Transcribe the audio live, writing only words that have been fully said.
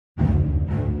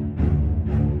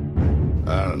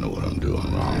gotta know what I'm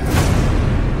doing wrong.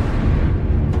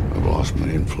 I've lost my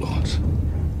influence.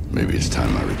 Maybe it's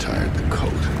time I retired the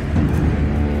coat.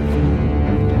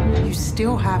 You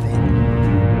still have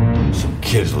it. Some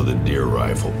kids with a deer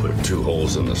rifle put 2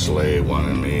 holes in the sleigh, one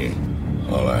in me.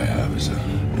 All I have is a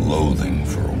loathing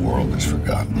for a world that's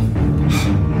forgotten.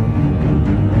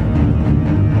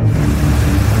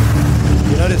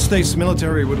 The United States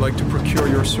military would like to procure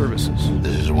your services.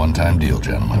 This is a one-time deal,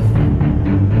 gentlemen.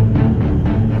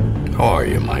 How are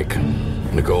you, Mike?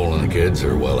 Nicole and the kids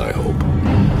are well, I hope.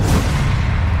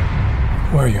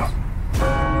 Where are you?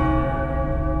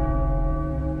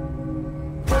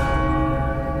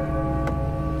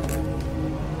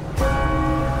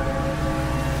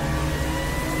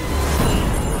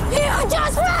 You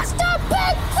just lost a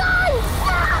big son,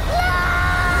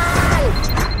 Fatman!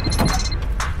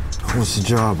 What's the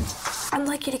job? I'd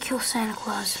like you to kill Santa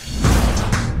Claus.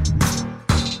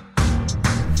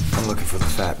 I'm looking for the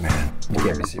fat man. You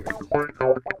can't be serious.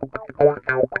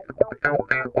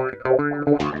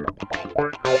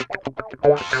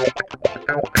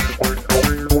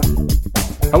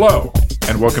 Hello,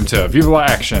 and welcome to Viva La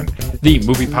Action, the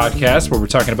movie podcast where we're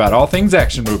talking about all things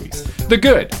action movies. The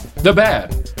good, the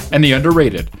bad, and the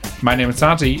underrated. My name is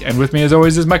Santi, and with me as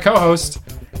always is my co-host.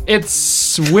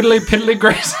 It's Whittly Piddly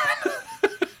Grayson.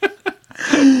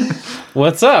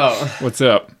 What's up? What's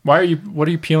up? What are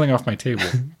you peeling off my table?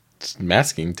 It's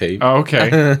masking tape. Oh,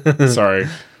 okay. Sorry.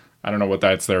 I don't know what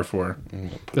that's there for.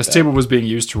 This table was being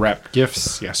used to wrap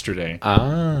gifts yesterday.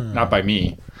 Not by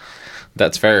me.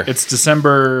 That's fair. It's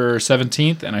December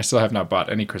 17th, and I still have not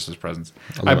bought any Christmas presents.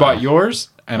 I bought yours,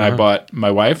 and I bought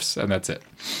my wife's, and that's it.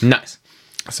 Nice.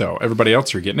 So everybody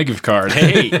else, you're getting a gift card.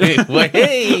 Hey,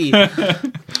 hey.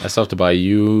 I still have to buy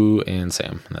you and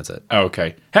Sam, and that's it.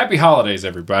 Okay. Happy holidays,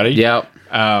 everybody. Yep.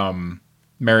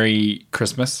 Merry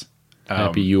Christmas.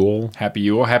 Happy Yule. Happy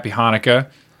Yule. Happy Hanukkah,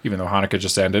 even though Hanukkah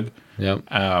just ended. Yep.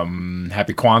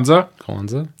 Happy Kwanzaa.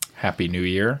 Kwanzaa. Happy New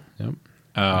Year. Yep.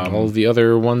 And all of the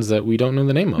other ones that we don't know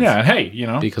the name of. Yeah, and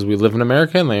hey, because we live in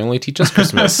America and they only teach us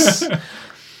Christmas.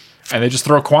 And they just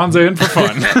throw Kwanzaa in for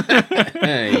fun.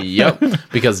 Yep.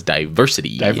 Because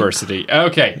diversity. Diversity.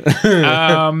 Okay.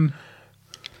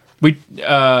 We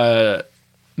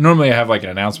normally I have like an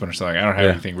announcement or something. I don't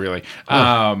have anything really.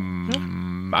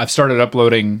 I've started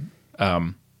uploading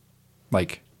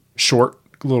like short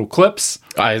little clips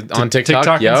on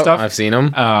TikTok and stuff. I've seen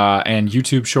them. And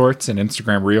YouTube Shorts and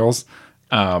Instagram Reels.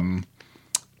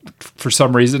 For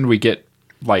some reason, we get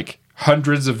like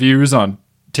hundreds of views on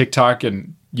TikTok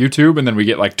and YouTube, and then we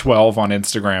get like 12 on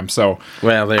Instagram. So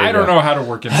I don't know how to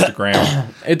work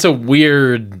Instagram. It's a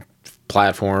weird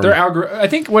platform. I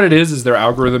think what it is their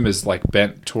algorithm is like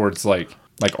bent towards like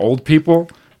old people,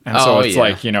 and so it's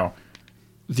like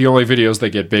the only videos that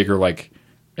get big are like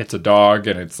it's a dog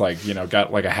and it's like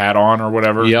got like a hat on or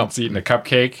whatever. Yep. It's eating a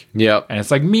cupcake. Yep. And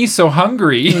it's like me so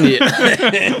hungry. Yep.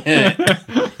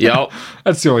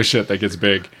 That's the only shit that gets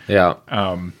big. Yeah.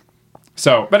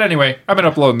 But anyway, I've been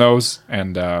uploading those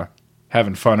and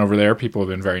having fun over there. People have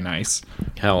been very nice.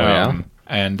 Hell yeah.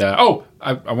 And I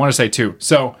want to say too.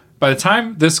 So by the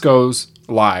time this goes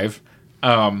live,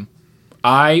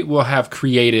 I will have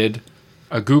created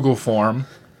a Google form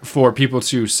for people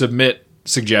to submit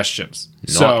suggestions.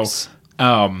 Nice.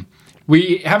 So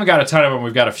we haven't got a ton of them.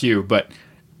 We've got a few, but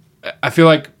I feel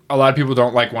like a lot of people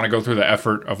don't want to go through the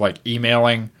effort of like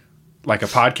emailing like a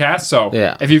podcast. So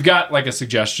if you've got like a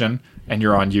suggestion and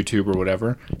you're on YouTube or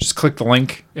whatever, just click the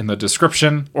link in the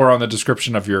description or on the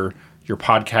description of your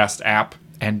podcast app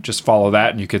and just follow that,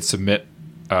 and you could submit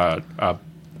a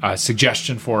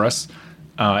suggestion for us.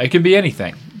 It can be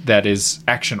anything that is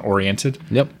action oriented.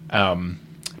 Yep.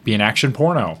 Be an action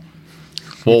porno.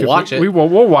 We'll watch it.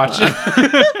 We'll watch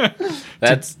it.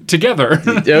 That's together.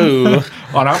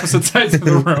 On opposite sides of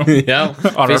the room. Yeah.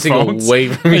 On facing our phones. away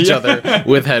from each other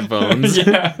with headphones.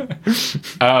 Yeah.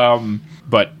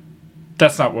 But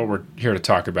that's not what we're here to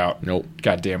talk about. Nope.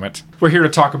 God damn it. We're here to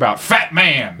talk about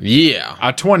Fatman. Yeah.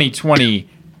 A 2020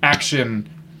 action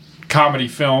comedy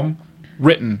film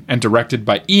written and directed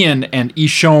by Ian and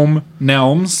Isham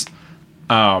Nelms.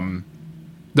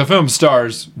 The film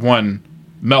stars one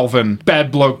Melvin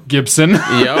Bad Bloke Gibson.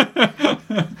 Yep.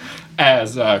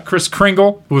 As Chris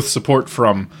Kringle, with support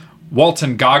from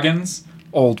Walton Goggins,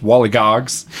 old Wally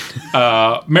Goggs,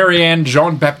 Marianne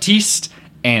Jean-Baptiste,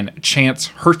 and Chance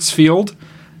Hertzfield.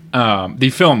 The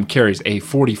film carries a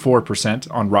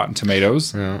 44% on Rotten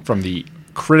Tomatoes from the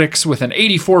critics with an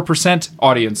 84%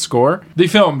 audience score. The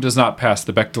film does not pass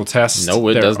the Bechdel test. No,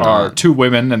 it does not. There are 2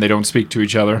 women and they don't speak to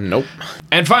each other. Nope.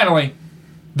 And finally,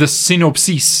 the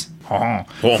synopsis from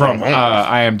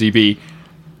IMDb.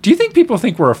 Do you think people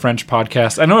think we're a French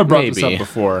podcast? I know I brought this up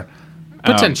before.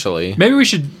 Potentially. Maybe we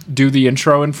should do the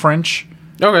intro in French.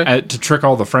 Okay. To trick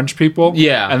all the French people.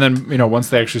 Yeah. And then, once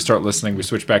they actually start listening, we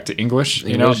switch back to English.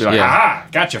 Be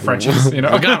like, gotcha, Frenchies.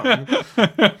 I got 'em.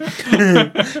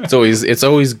 It's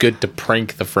always good to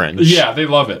prank the French. Yeah, they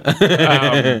love it.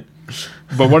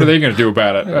 But what are they going to do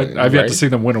about it? I've yet to see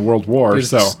them win a world war,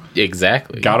 so...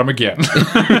 Exactly. Got them again.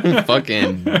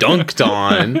 Fucking dunked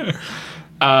on.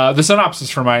 The synopsis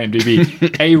from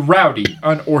IMDb. A rowdy,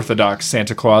 unorthodox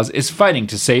Santa Claus is fighting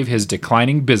to save his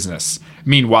declining business.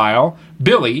 Meanwhile,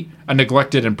 Billy, a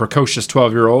neglected and precocious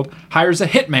 12-year-old, hires a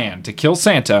hitman to kill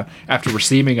Santa after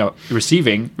receiving a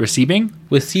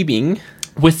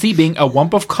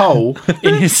lump of coal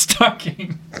in his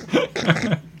stocking.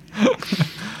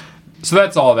 So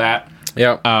that's all that.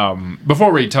 Yeah.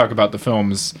 Before we talk about the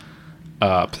film's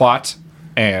plot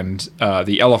and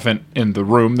the elephant in the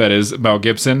room that is Mel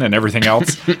Gibson and everything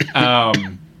else,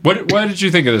 what did you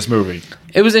think of this movie?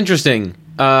 It was interesting.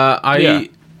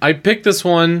 I picked this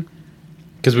one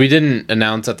because we didn't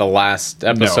announce at the last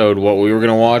episode what we were going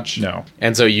to watch. No.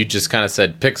 And so you just kind of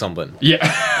said, pick something. Yeah.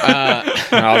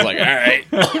 And I was like, all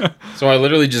right. So I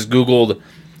literally just Googled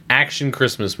action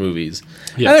Christmas movies.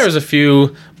 Yes. And there was a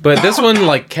few, but this one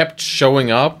kept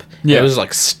showing up. Yeah. It was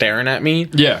staring at me.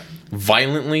 Yeah.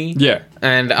 Violently. Yeah.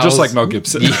 And I just was, like Mel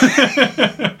Gibson.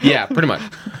 Yeah, pretty much.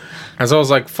 And so I was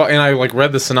like, and I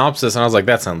read the synopsis and I was like,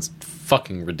 that sounds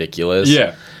fucking ridiculous.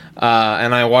 Yeah.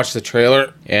 And I watched the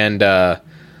trailer, and I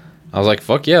was like,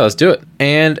 fuck yeah, let's do it.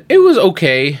 And it was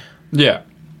okay. Yeah.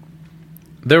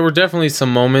 There were definitely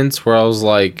some moments where I was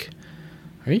like,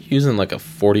 are you using a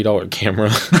 $40 camera?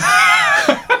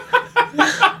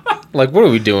 What are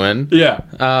we doing? Yeah.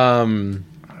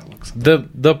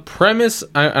 The premise,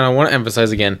 and I want to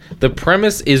emphasize again, the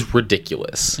premise is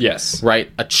ridiculous. Yes.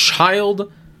 Right? A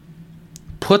child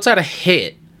puts out a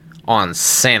hit on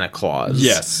Santa Claus.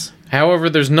 Yes. However,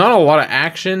 there's not a lot of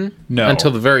action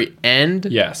until the very end.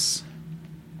 Yes.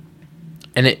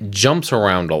 And it jumps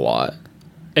around a lot.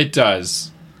 It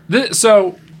does.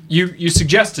 So you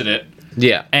suggested it.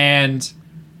 Yeah. And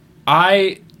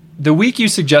the week you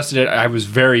suggested it, I was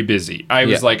very busy. I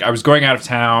was I was going out of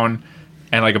town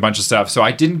and a bunch of stuff. So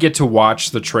I didn't get to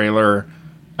watch the trailer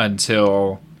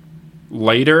until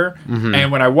later. Mm-hmm.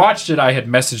 And when I watched it, I had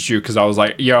messaged you because I was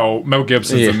like, yo, Mel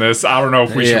Gibson's in this. I don't know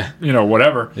if we should,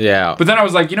 whatever. Yeah. But then I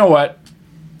was like, you know what?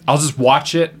 I'll just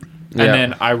watch it and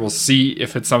then I will see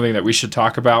if it's something that we should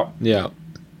talk about. Yeah.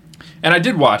 And I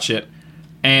did watch it.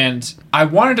 And I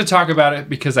wanted to talk about it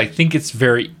because I think it's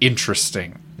very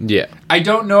interesting. Yeah. I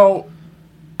don't know.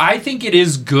 I think it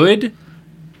is good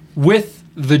with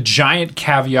the giant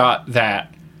caveat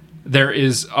that there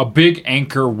is a big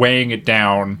anchor weighing it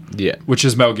down, which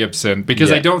is Mel Gibson.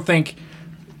 Because I don't think...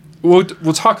 We'll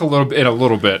talk a little bit in a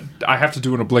little bit. I have to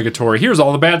do an obligatory. Here's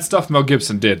all the bad stuff Mel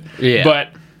Gibson did. Yeah. But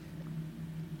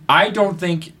I don't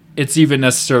think it's even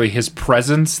necessarily his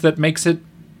presence that makes it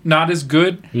not as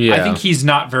good. Yeah. I think he's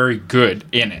not very good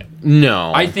in it.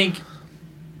 No. I think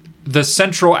the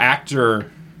central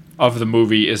actor of the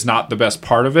movie is not the best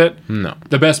part of it. No.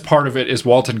 The best part of it is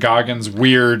Walton Goggins'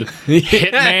 weird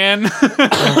hitman.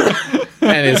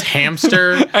 And his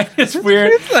hamster. And it's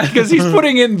weird because he's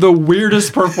putting in the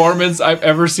weirdest performance I've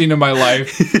ever seen in my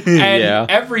life. And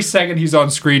every second he's on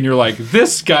screen, you're like,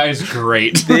 this guy's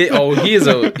great.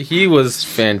 He was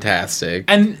fantastic.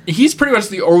 And he's pretty much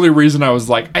the only reason I was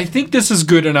like, I think this is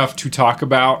good enough to talk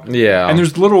about. Yeah. And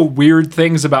there's little weird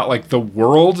things about the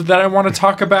world that I want to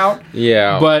talk about.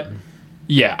 Yeah. But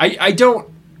yeah,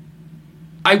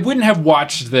 I wouldn't have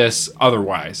watched this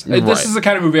otherwise. Right. This is the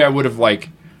kind of movie I would have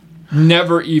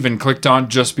never even clicked on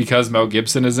just because Mel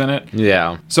Gibson is in it.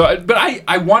 Yeah. So, but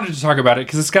I wanted to talk about it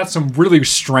because it's got some really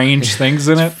strange things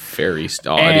in it. Very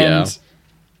odd, and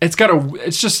it's got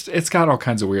all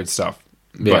kinds of weird stuff.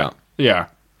 Yeah. But, yeah.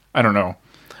 I don't know.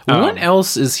 What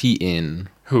else is he in?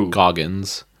 Who?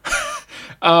 Goggins.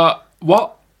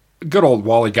 Well, good old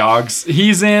Wally Goggs.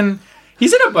 He's in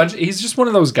a bunch. He's just one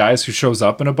of those guys who shows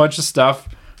up in a bunch of stuff.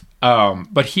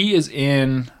 But he is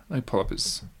in. Let me pull up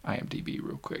his IMDb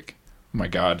real quick. Oh my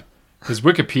God. His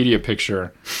Wikipedia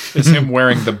picture is him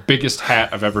wearing the biggest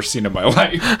hat I've ever seen in my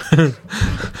life.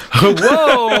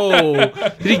 Whoa!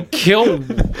 Did he kill?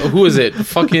 Who is it?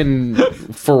 Fucking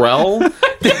Pharrell?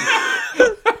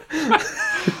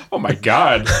 Oh my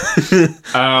God.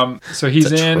 So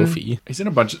he's in. Trophy. He's in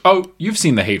a bunch of. Oh, you've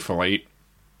seen The Hateful Eight.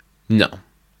 No.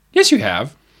 Yes, you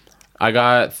have. I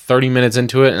got 30 minutes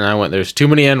into it and I went, there's too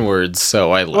many N-words,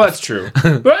 so I left. Well, that's true.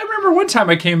 But I remember one time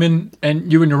I came in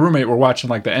and you and your roommate were watching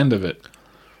the end of it.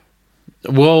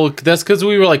 Well, that's because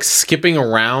we were skipping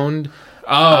around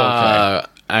Oh, okay.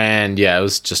 And yeah, it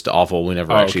was just awful. We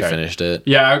never actually finished it.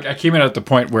 Yeah, I came in at the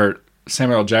point where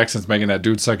Samuel L. Jackson's making that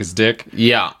dude suck his dick.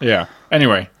 Yeah. Yeah.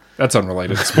 Anyway, that's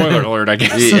unrelated. Spoiler alert, I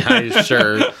guess. Yeah,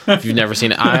 sure. If you've never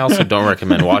seen it, I also don't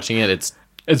recommend watching it. It's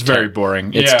very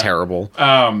boring. It's terrible.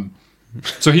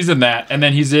 So he's in that, and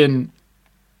then he's in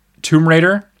Tomb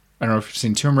Raider. I don't know if you've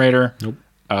seen Tomb Raider.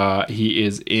 Nope. He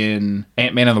is in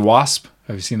Ant-Man and the Wasp.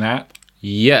 Have you seen that?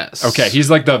 Yes. Okay,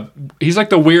 he's like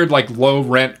the weird like low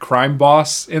rent crime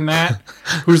boss in that,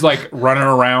 who's like running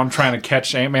around trying to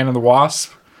catch Ant-Man and the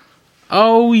Wasp.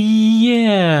 Oh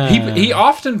yeah. He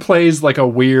often plays like a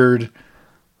weird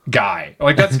guy.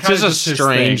 Like that's kind just of a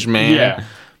strange man.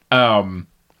 Yeah.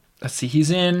 Let's see. He's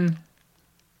in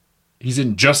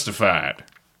Justified.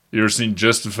 You ever seen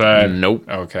Justified? Nope.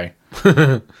 Okay.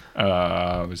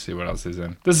 Let's see what else he's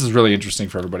in. This is really interesting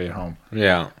for everybody at home.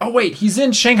 Yeah. Oh wait, he's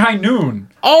in Shanghai Noon.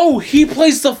 Oh, he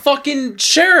plays the fucking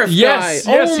sheriff guy. Yes,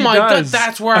 oh my god, does.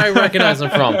 That's where I recognize him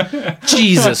from.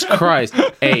 Jesus Christ.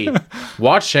 Hey,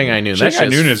 watch Shanghai Noon. Shanghai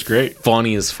Noon is great.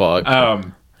 Funny as fuck.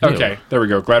 Okay, there we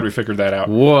go. Glad we figured that out.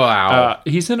 Wow.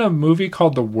 He's in a movie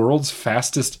called The World's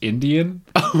Fastest Indian.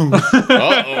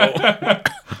 Uh-oh.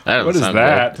 What is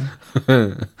that?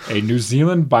 A New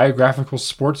Zealand biographical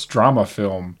sports drama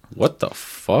film. What the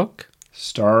fuck?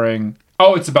 Starring...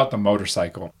 Oh, it's about the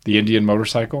motorcycle. The Indian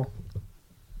motorcycle?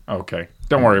 Okay.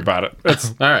 Don't worry about it. It's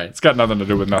all right. It's got nothing to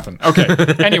do with nothing. Okay.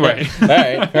 Anyway. All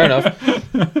right. Fair enough.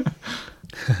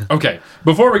 Okay.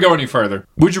 Before we go any further,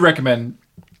 would you recommend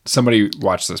somebody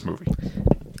watch this movie?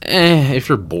 If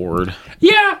you're bored.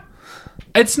 Yeah.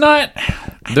 It's not...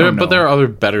 But there are other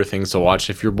better things to watch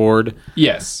if you're bored.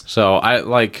 Yes. So I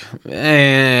like...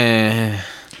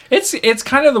 It's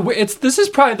kind of this is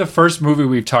probably the first movie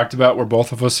we've talked about where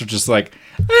both of us are just like,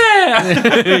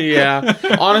 Yeah.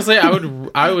 Honestly,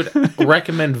 I would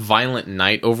recommend Violent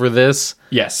Night over this.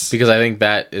 Yes. Because I think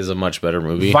that is a much better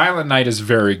movie. Violent Night is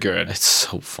very good. It's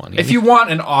so funny. If you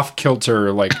want an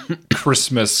off-kilter, like,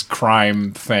 Christmas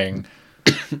crime thing,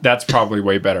 that's probably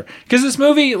way better. Because this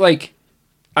movie, like,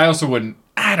 I also wouldn't...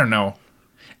 I don't know.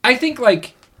 I think,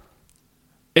 like,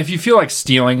 if you feel like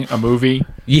stealing a movie...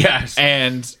 Yes.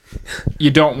 And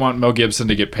you don't want Mel Gibson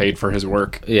to get paid for his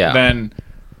work... Yeah. Then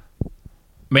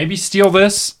maybe steal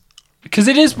this. Because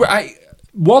it is...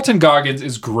 Walton Goggins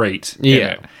is great in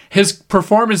it. His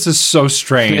performance is so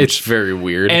strange. It's very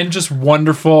weird. And just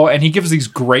wonderful. And he gives these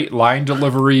great line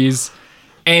deliveries.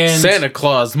 And Santa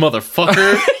Claus,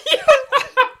 motherfucker.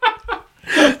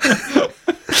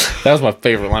 That was my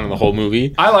favorite line in the whole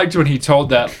movie. I liked when he told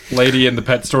that lady in the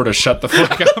pet store to shut the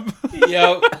fuck up.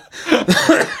 Yep.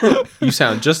 You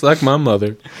sound just like my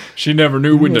mother. She never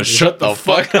knew when to shut the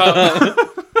fuck up.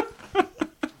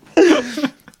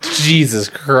 Jesus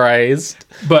Christ.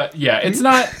 But yeah,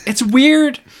 it's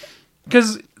weird.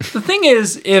 Because the thing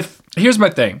is, here's my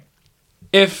thing.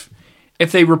 If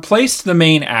they replaced the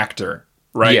main actor,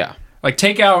 right? Yeah. Like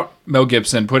take out Mel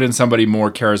Gibson, put in somebody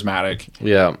more charismatic.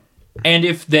 Yeah. And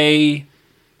if they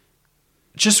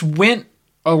just went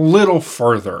a little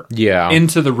further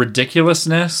into the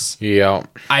ridiculousness,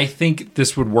 I think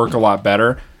this would work a lot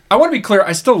better. I want to be clear,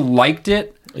 I still liked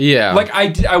it. Yeah. Like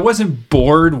I wasn't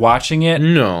bored watching it.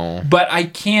 No. But I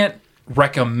can't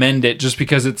recommend it just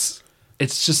because it's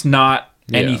just not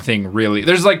anything really.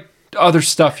 There's like other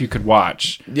stuff you could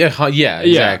watch. Yeah,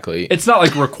 exactly. It's not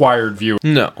like required viewing.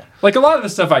 No. Like a lot of the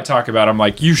stuff I talk about, I'm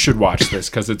like, you should watch this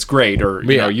because it's great, or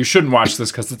you know, you shouldn't watch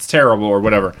this because it's terrible, or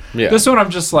whatever. Yeah. This one, I'm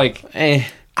just like,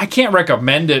 I can't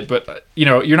recommend it, but you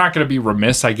know, you're not going to be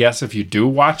remiss, I guess, if you do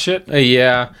watch it.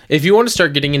 Yeah. If you want to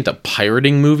start getting into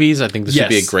pirating movies, I think this would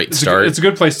be a great start. It's a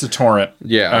good place to torrent.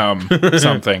 Yeah.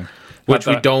 Something. Which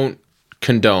we don't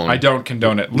condone. I don't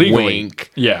condone it legally. Wink.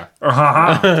 Yeah.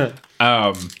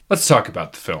 Let's talk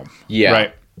about the film. Yeah.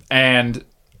 Right. And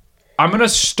I'm going to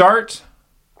start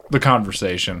the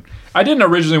conversation. I didn't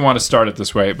originally want to start it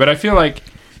this way, but I feel like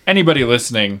anybody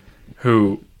listening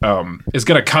who is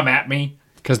going to come at me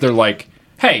because they're like,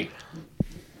 hey,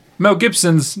 Mel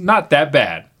Gibson's not that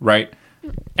bad, right?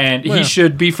 And he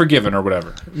should be forgiven or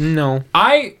whatever. No.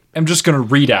 I am just going to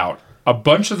read out a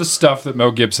bunch of the stuff that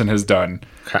Mel Gibson has done.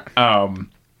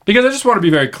 Because I just want to be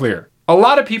very clear. A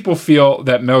lot of people feel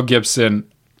that Mel Gibson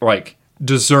like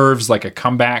deserves like a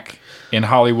comeback in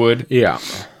Hollywood. Yeah.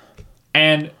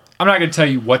 And I'm not going to tell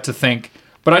you what to think,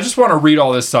 but I just want to read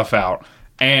all this stuff out.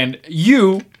 And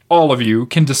you, all of you,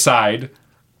 can decide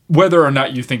whether or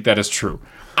not you think that is true.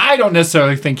 I don't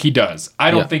necessarily think he does. I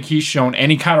don't think he's shown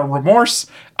any kind of remorse.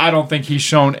 I don't think he's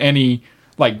shown any,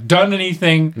 like, done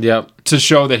anything to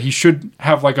show that he should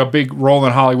have, like, a big role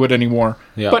in Hollywood anymore.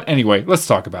 But anyway, let's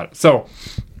talk about it. So,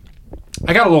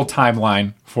 I got a little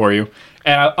timeline for you.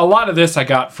 And a lot of this I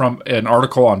got from an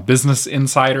article on Business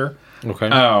Insider. Okay.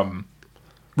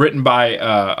 Written by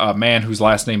a man whose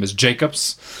last name is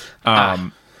Jacobs.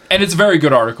 And it's a very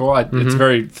good article. It's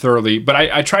very thoroughly, but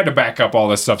I tried to back up all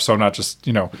this stuff so I'm not just,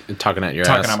 talking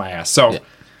out my ass. So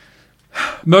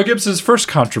Mel Gibson's first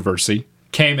controversy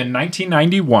came in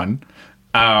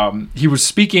 1991. He was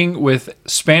speaking with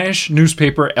Spanish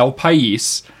newspaper El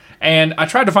País, and I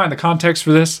tried to find the context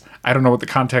for this. I don't know what the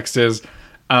context is.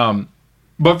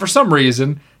 But for some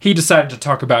reason, he decided to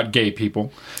talk about gay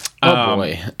people. Oh,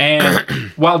 boy.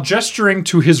 And while gesturing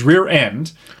to his rear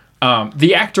end,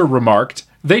 the actor remarked,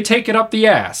 "They take it up the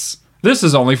ass. This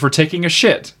is only for taking a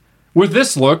shit. With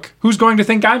this look, who's going to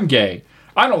think I'm gay?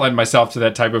 I don't lend myself to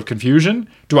that type of confusion.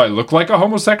 Do I look like a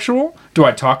homosexual? Do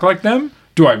I talk like them?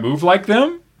 Do I move like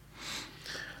them?"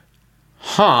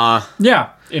 Huh. Yeah.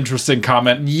 Interesting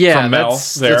comment from Mel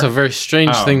there. That's a very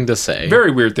strange thing to say.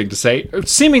 Very weird thing to say.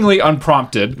 Seemingly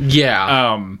unprompted.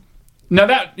 Yeah. Now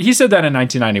that he said that in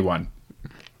 1991.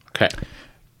 Okay.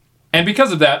 And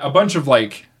because of that, a bunch of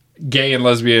like gay and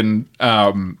lesbian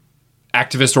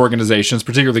activist organizations,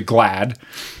 particularly GLAAD,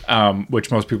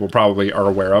 which most people probably are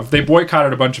aware of, they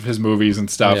boycotted a bunch of his movies and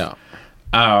stuff.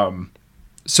 Yeah.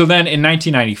 So then in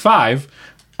 1995,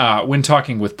 when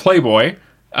talking with Playboy,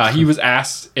 he was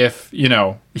asked if,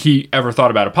 he ever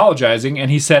thought about apologizing, and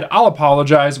he said, "I'll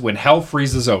apologize when hell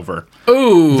freezes over."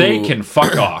 Ooh. They can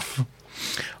fuck off.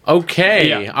 Okay.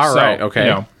 Yeah. All right.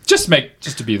 Okay. Just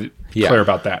to be clear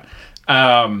about that.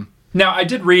 Now, I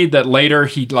did read that later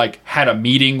he had a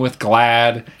meeting with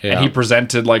GLAAD, and he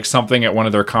presented something at one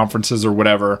of their conferences or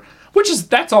whatever,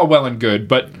 that's all well and good,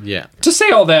 but to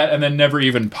say all that and then never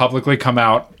even publicly come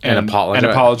out and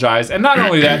apologize. And not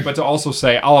only that, but to also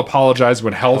say, "I'll apologize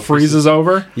when hell freezes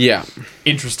over." Yeah.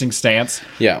 Interesting stance.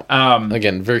 Yeah.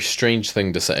 Again, very strange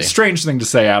thing to say. Strange thing to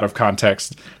say out of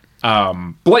context.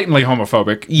 Blatantly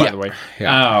homophobic, by the way.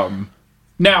 Yeah.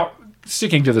 Now,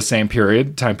 sticking to the same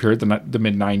time period, the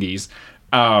mid-90s,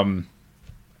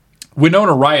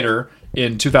 Winona Ryder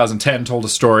in 2010 told a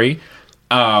story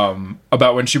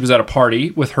about when she was at a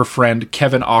party with her friend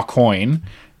Kevin Aucoin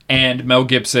and Mel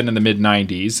Gibson in the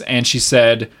mid-90s. And she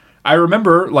said, "I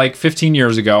remember 15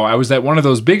 years ago, I was at one of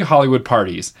those big Hollywood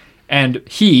parties. And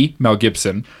he, Mel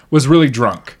Gibson, was really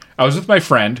drunk. I was with my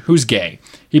friend, who's gay.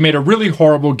 He made a really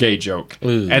horrible gay joke.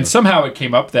 Ooh. And somehow it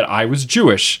came up that I was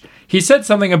Jewish. He said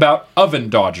something about oven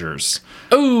dodgers.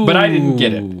 Ooh. But I didn't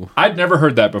get it. I'd never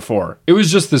heard that before. It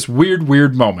was just this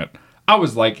weird moment. I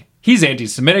was like, he's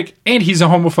anti-Semitic and he's a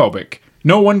homophobic.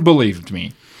 No one believed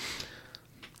me."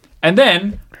 And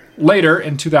then, later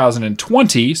in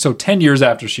 2020, so 10 years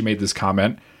after she made this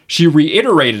comment, she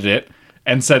reiterated it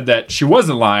and said that she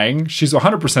wasn't lying. She's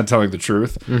 100% telling the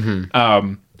truth.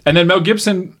 Mm-hmm. And then Mel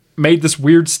Gibson made this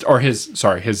weird,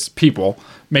 his people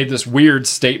made this weird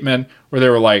statement where they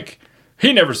were like,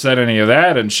 "He never said any of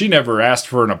that, and she never asked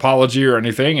for an apology or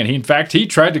anything, and in fact, he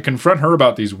tried to confront her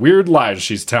about these weird lies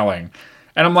she's telling."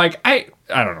 And I'm like, I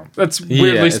don't know. That's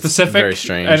weirdly specific. Very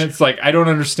strange. And it's like, I don't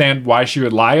understand why she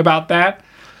would lie about that.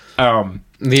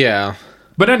 Yeah.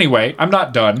 But anyway, I'm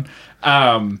not done.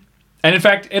 And in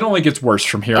fact, it only gets worse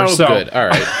from here. Oh, so. Good. All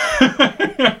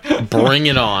right. Bring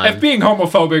it on. If being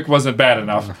homophobic wasn't bad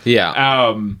enough.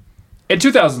 Yeah. In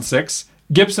 2006,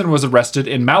 Gibson was arrested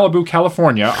in Malibu,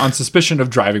 California on suspicion of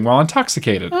driving while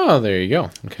intoxicated. Oh, there you go.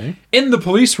 Okay. In the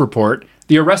police report,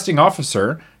 the arresting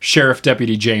officer, Sheriff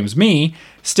Deputy James Mee,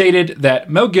 stated that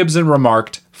Mel Gibson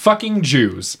remarked, "Fucking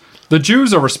Jews. The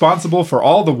Jews are responsible for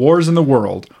all the wars in the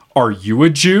world. Are you a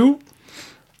Jew?"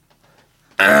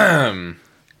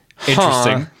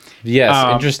 Interesting.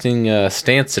 Yes, interesting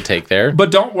stance to take there.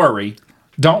 But don't worry.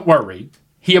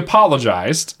 He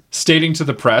apologized, stating to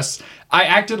the press, "I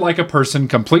acted like a person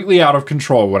completely out of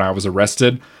control when I was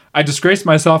arrested. I disgraced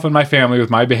myself and my family with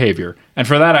my behavior, and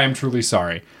for that I am truly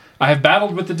sorry. I have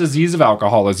battled with the disease of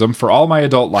alcoholism for all my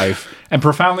adult life and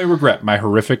profoundly regret my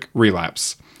horrific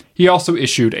relapse." He also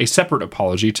issued a separate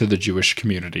apology to the Jewish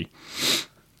community.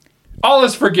 All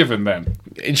is forgiven then.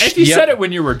 If you said it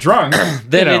when you were drunk,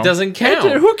 then it doesn't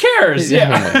count. Who cares?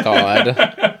 Yeah. Oh my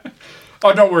God.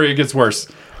 Oh, don't worry, it gets worse.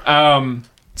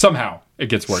 Somehow it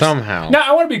gets worse. Somehow. Now,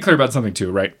 I want to be clear about something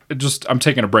too, right? I'm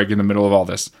taking a break in the middle of all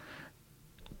this.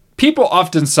 People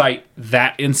often cite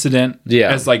that incident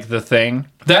as the thing.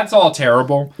 That's all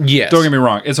terrible. Yes. Don't get me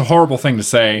wrong. It's a horrible thing to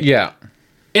say. Yeah.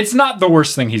 It's not the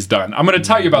worst thing he's done. I'm going to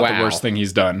tell you about the worst thing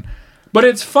he's done. But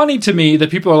it's funny to me that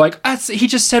people are like, he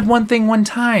just said one thing one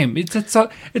time. It's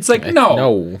like,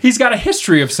 no. He's got a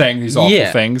history of saying these awful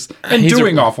things and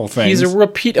doing awful things. He's a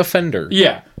repeat offender.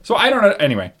 Yeah. So I don't know.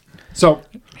 Anyway. So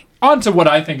on to what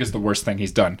I think is the worst thing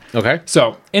he's done. Okay.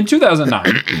 So, in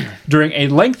 2009, during a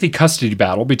lengthy custody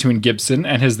battle between Gibson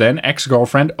and his then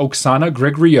ex-girlfriend, Oksana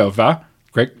Grigorieva.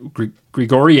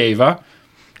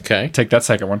 Okay. Take that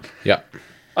second one. Yeah.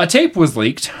 A tape was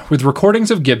leaked with recordings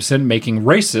of Gibson making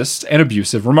racist and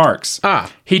abusive remarks.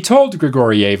 He told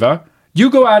Grigorieva, "You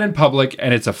go out in public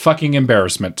and it's a fucking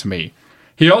embarrassment to me."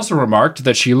 He also remarked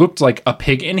that she looked like a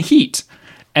pig in heat,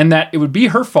 and that it would be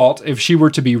her fault if she were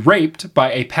to be raped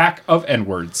by a pack of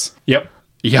N-words. Yep.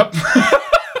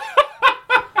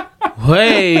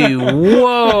 Hey,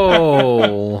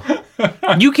 whoa.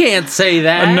 You can't say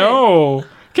that. No.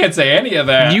 Can't say any of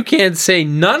that. You can't say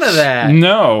none of that.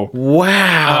 No.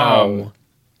 Wow.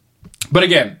 But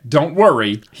again, don't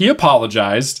worry. He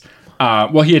apologized.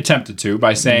 He attempted to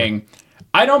by saying,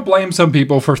 "I don't blame some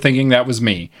people for thinking that was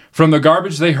me. From the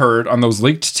garbage they heard on those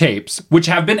leaked tapes, which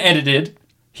have been edited,"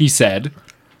 he said,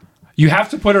 "you have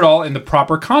to put it all in the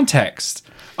proper context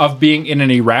of being in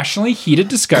an irrationally heated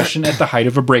discussion at the height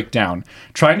of a breakdown,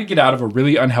 trying to get out of a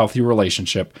really unhealthy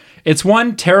relationship. It's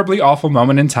one terribly awful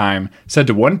moment in time, said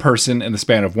to one person in the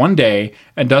span of one day,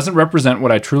 and doesn't represent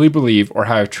what I truly believe or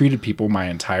how I've treated people my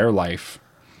entire life."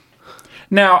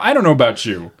 Now, I don't know about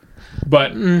you,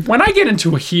 but when I get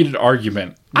into a heated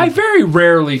argument, I very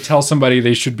rarely tell somebody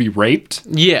they should be raped.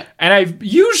 Yeah. And I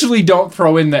usually don't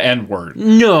throw in the N-word.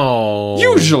 No.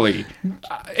 Usually.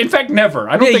 In fact, never.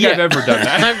 I don't think I've ever done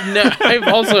that. I've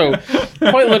also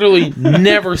quite literally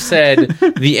never said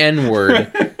the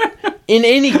N-word in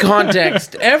any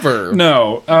context ever.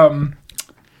 No.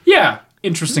 Yeah.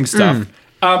 Interesting stuff.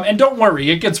 And don't worry,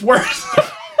 it gets worse.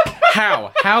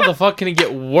 How? How the fuck can it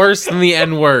get worse than the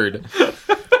N-word?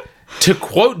 To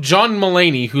quote John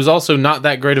Mulaney, who's also not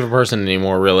that great of a person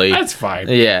anymore, really. That's fine.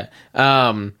 Yeah.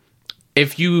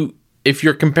 If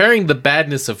you're comparing the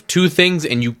badness of two things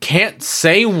and you can't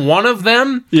say one of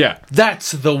them,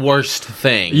 that's the worst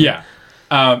thing. Yeah.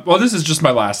 This is just my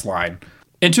last line.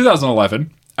 In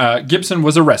 2011, Gibson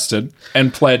was arrested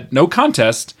and pled no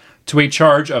contest to a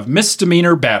charge of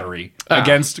misdemeanor battery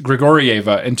against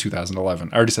Grigorieva in 2011.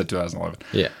 I already said 2011.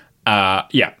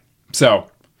 Yeah.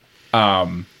 So,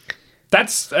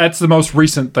 that's the most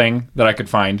recent thing that I could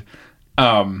find.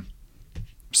 I'm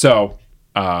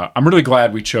really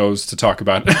glad we chose to talk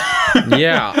about it.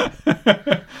 Yeah.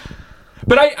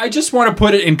 But I just want to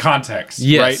put it in context,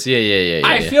 yes. right? Yeah.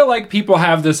 I feel like people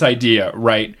have this idea,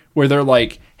 right, where they're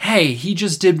like, "Hey, he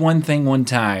just did one thing one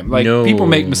time." Like, people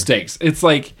make mistakes. It's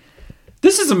like,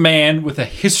 this is a man with a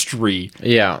history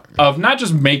of not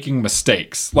just making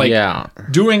mistakes, like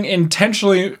doing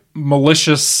intentionally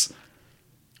malicious,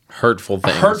 hurtful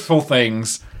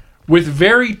things with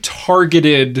very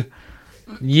targeted.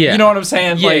 Yeah. You know what I'm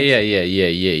saying?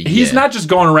 Yeah. He's not just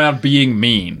going around being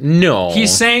mean. No.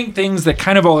 He's saying things that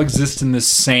kind of all exist in the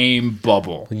same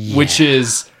bubble, which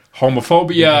is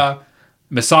homophobia,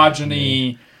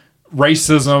 misogyny,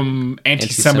 racism,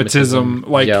 anti-Semitism.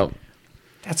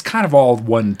 That's kind of all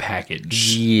one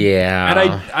package. Yeah.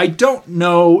 And I don't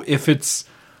know if it's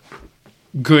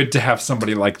good to have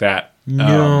somebody like that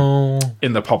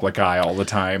in the public eye all the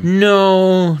time.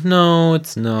 No,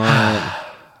 it's not.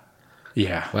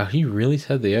 Yeah. Wow, he really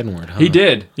said the N-word, huh? He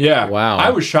did, yeah. Wow. I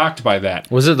was shocked by that.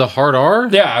 Was it the hard R?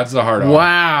 Yeah, it's the hard R.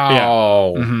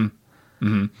 Wow. Yeah.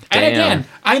 And again,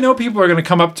 I know people are going to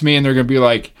come up to me and they're going to be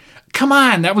like, "Come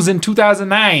on, that was in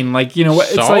 2009. Like, you know what?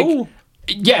 It's like,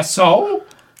 yeah, so?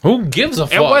 Who gives a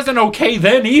fuck? It wasn't okay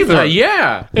then either.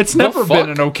 Yeah. It's never been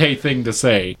an okay thing to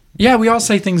say. Yeah, we all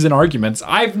say things in arguments.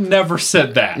 I've never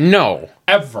said that. No.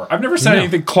 Ever. I've never said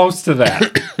anything close to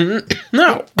that.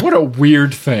 No. What a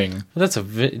weird thing. That's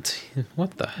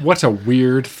What a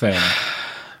weird thing.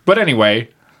 But anyway,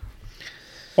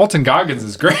 Walton Goggins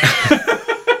is great.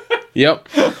 Yep.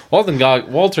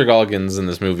 Walter Goggins in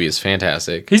this movie is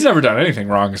fantastic. He's never done anything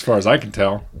wrong as far as I can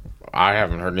tell. I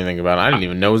haven't heard anything about it. I didn't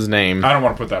even know his name. I don't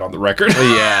want to put that on the record.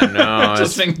 Yeah, no.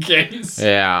 Just in case.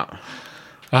 Yeah.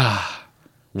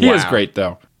 He is great,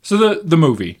 though. So the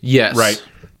movie. Yes. Right.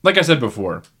 Like I said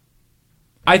before,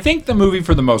 I think the movie,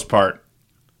 for the most part,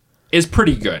 is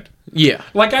pretty good. Yeah.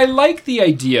 Like, I like the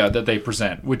idea that they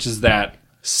present, which is that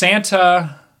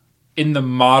Santa in the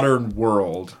modern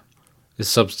world is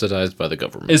subsidized by the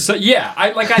government.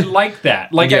 I like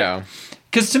that. Like, yeah.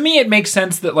 Because to me, it makes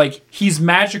sense that, like, he's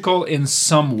magical in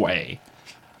some way.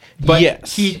 But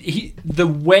yes. he the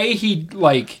way he,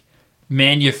 like,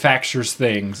 manufactures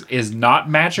things is not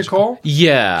magical.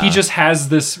 Yeah. He just has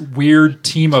this weird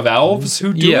team of elves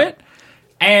who do it.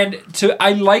 And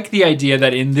I like the idea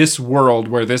that in this world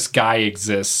where this guy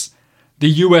exists, the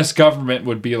U.S. government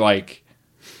would be like,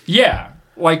 yeah,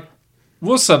 like,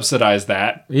 we'll subsidize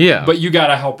that. Yeah. But you got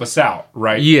to help us out,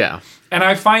 right? Yeah. And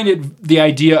I find the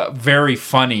idea very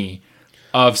funny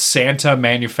of Santa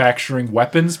manufacturing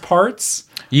weapons parts.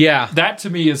 Yeah. That to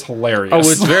me is hilarious. Oh,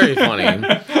 it's very funny.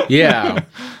 Yeah.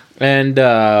 And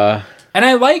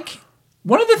I like,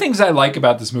 one of the things I like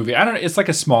about this movie, it's like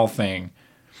a small thing.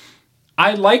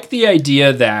 I like the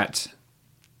idea that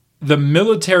the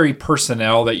military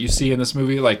personnel that you see in this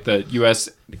movie, like the U.S.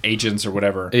 agents or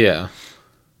whatever. Yeah.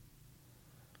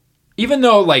 Even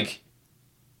though, like,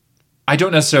 I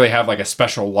don't necessarily have, like, a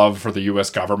special love for the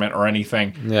U.S. government or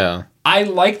anything. Yeah. I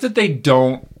like that they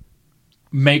don't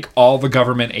make all the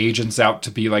government agents out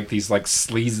to be, like, these, like,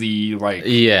 sleazy, like...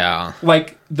 Yeah.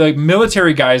 Like, the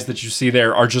military guys that you see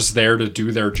there are just there to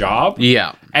do their job.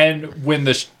 Yeah. And when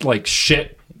the,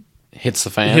 shit... hits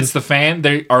the fan,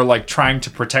 they are, like, trying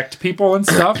to protect people and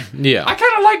stuff. Yeah. I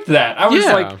kind of liked that. I was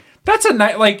like, that's a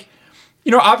nice... Like,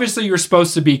 you know, obviously you're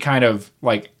supposed to be kind of,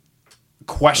 like...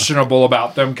 questionable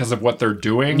about them because of what they're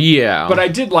doing. Yeah. But I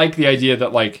did like the idea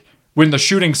that, like, when the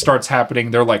shooting starts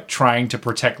happening, they're, like, trying to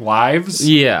protect lives.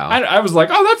 Yeah. I was like,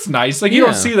 oh, that's nice. Like, you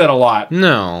don't see that a lot.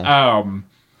 No.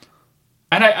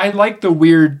 And I like the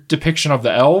weird depiction of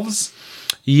the elves.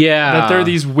 Yeah. That they're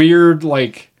these weird,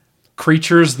 like,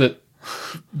 creatures that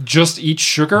just eat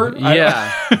sugar.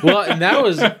 Yeah. Well, and that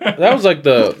was like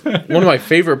one of my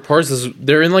favorite parts is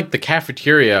they're in, like, the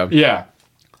cafeteria. Yeah.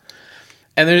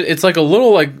 And it's like a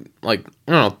little like I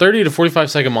don't know, 30 to 45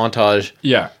 second montage.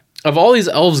 Yeah. Of all these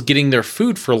elves getting their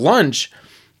food for lunch,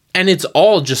 and it's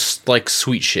all just like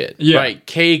sweet shit. Yeah. Right?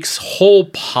 Cakes, whole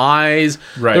pies.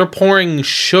 Right. They're pouring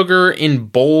sugar in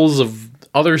bowls of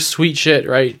other sweet shit,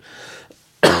 right?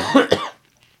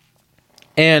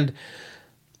 And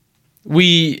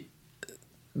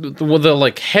the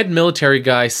like head military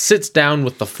guy sits down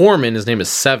with the foreman. His name is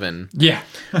Seven. Yeah.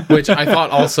 Which I thought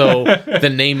also the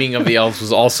naming of the elves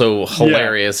was also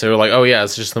hilarious. Yeah. They were like, oh yeah,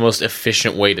 it's just the most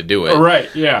efficient way to do it.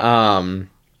 Right, yeah.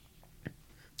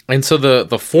 And so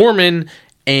the foreman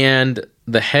and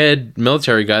the head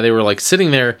military guy, they were like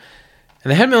sitting there,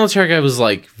 and the head military guy was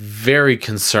like very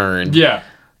concerned. Yeah.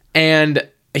 And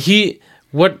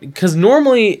because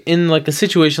normally in like a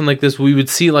situation like this, we would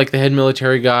see like the head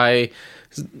military guy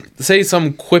say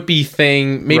some quippy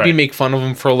thing, maybe make fun of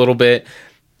him for a little bit,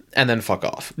 and then fuck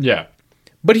off. Yeah.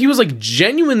 But he was like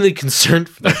genuinely concerned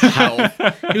for their health.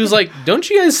 He was like, don't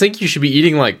you guys think you should be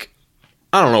eating like,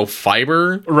 I don't know,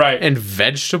 fiber? Right. And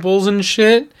vegetables and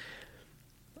shit?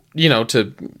 You know,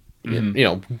 to, you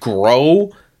know,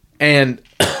 grow. And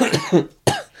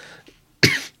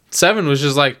Seven was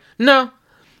just like, no,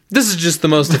 this is just the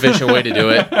most efficient way to do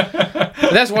it.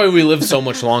 That's why we live so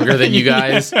much longer than you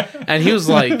guys. And he was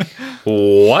like,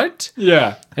 what?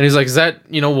 Yeah. And he's like, is that,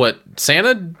 you know, what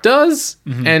Santa does?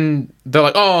 Mm-hmm. And they're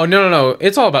like, oh, no.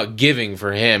 It's all about giving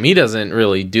for him. He doesn't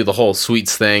really do the whole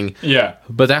sweets thing. Yeah.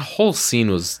 But that whole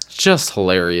scene was just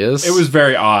hilarious. It was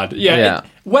very odd. Yeah.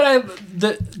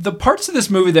 The parts of this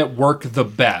movie that work the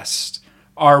best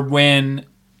are when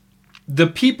the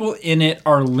people in it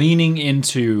are leaning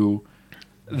into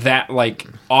that, like,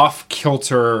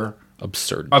 off-kilter...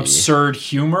 absurd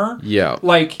humor. Yeah.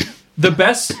 Like, the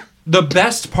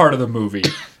best part of the movie,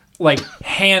 like,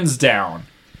 hands down,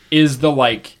 is the,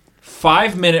 like,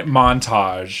 5-minute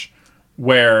montage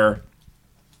where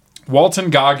Walton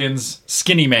Goggins,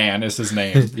 Skinny Man is his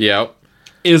name. Yep.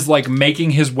 Is, like,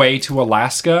 making his way to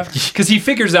Alaska. Because he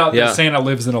figures out that Santa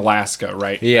lives in Alaska,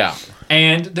 right? Yeah.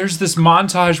 And there's this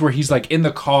montage where he's, like, in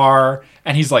the car...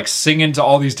 And he's, like, singing to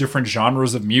all these different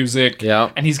genres of music.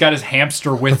 Yeah. And he's got his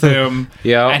hamster with him.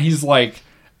 Yeah. And he's, like,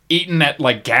 eating at,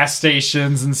 like, gas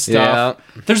stations and stuff.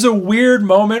 Yeah. There's a weird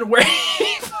moment where he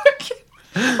fucking,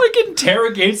 like,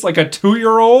 interrogates, like, a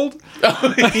 2-year-old.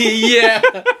 Oh, yeah.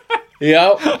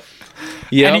 Yep.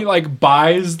 And he, like,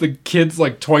 buys the kid's,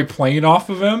 like, toy plane off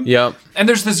of him. Yep. And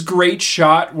there's this great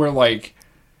shot where, like,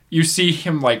 you see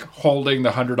him, like, holding the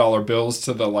 $100 bills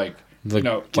to the, like...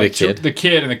 the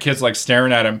kid, and the kid's like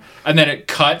staring at him, and then it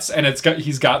cuts, and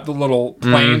he's got the little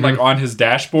plane like on his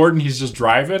dashboard, and he's just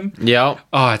driving. Yeah.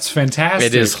 Oh, it's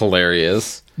fantastic. It is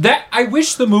hilarious. That I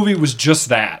wish the movie was just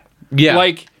that. Yeah.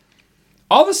 Like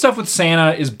all the stuff with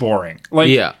Santa is boring. Like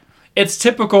yeah. It's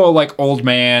typical like old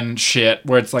man shit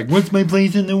where it's like, what's my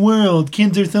place in the world?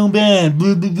 Kids are so bad.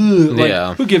 Blah, blah, blah.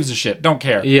 Like, who gives a shit? Don't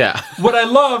care. Yeah. What I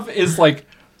love is like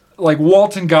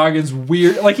Walton Goggins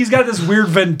weird, like he's got this weird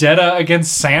vendetta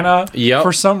against Santa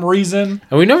for some reason.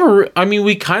 And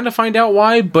we kind of find out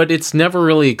why, but it's never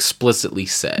really explicitly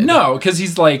said. No, because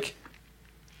he's like,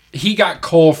 he got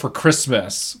coal for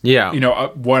Christmas. Yeah. You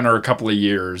know, one or a couple of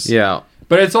years. Yeah.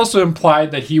 But it's also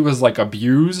implied that he was like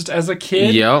abused as a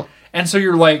kid. Yeah. And so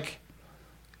you're like,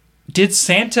 did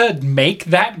Santa make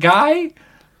that guy?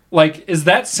 Like, is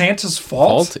that Santa's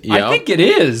fault? Yeah. I think it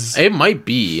is. It might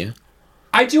be.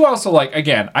 I do also like,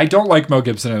 again, I don't like Mel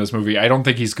Gibson in this movie. I don't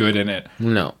think he's good in it.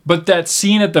 No. But that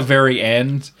scene at the very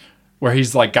end where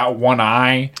he's like got one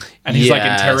eye and he's like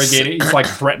interrogating, he's like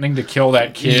threatening to kill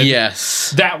that kid.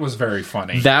 Yes. That was very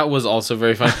funny. That was also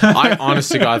very funny. I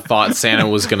honest to God thought Santa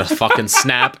was going to fucking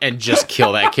snap and just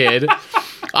kill that kid.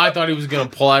 I thought he was going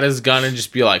to pull out his gun and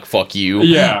just be like, fuck you.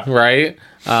 Yeah. Right?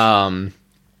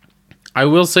 I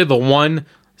will say the one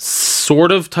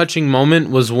sort of touching moment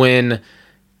was when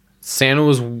Santa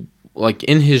was like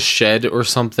in his shed or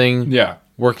something. Yeah.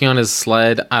 Working on his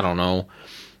sled. I don't know.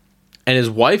 And his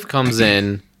wife comes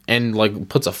in and like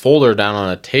puts a folder down on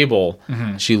a table.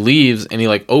 Mm-hmm. She leaves and he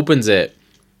like opens it.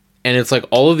 And it's like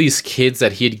all of these kids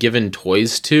that he had given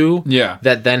toys to. Yeah.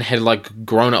 That then had like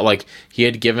grown up. Like he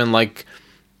had given like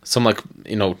some like,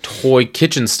 you know, toy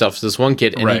kitchen stuff to this one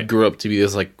kid. And he grew up to be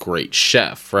this like great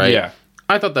chef. Right. Yeah.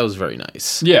 I thought that was very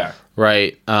nice. Yeah.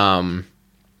 Right. But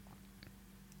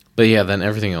yeah, then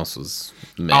everything else was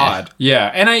meh. Odd.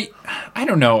 Yeah. And I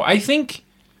don't know. I think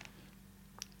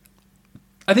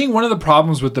one of the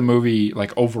problems with the movie,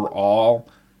 like overall,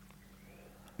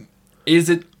 is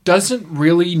it doesn't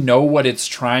really know what it's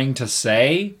trying to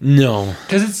say. No.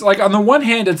 Because it's like, on the one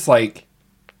hand, it's like,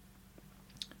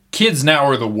 kids now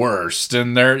are the worst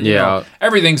and they're, you know,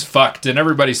 everything's fucked and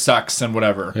everybody sucks and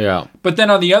whatever. Yeah. But then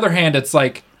on the other hand, it's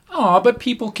like, oh, but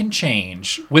people can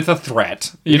change with a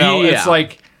threat. You know, it's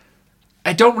like,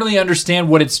 I don't really understand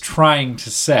what it's trying to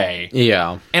say.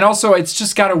 Yeah. And also, it's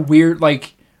just got a weird,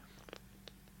 like,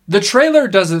 the trailer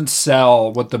doesn't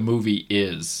sell what the movie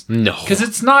is. No. Because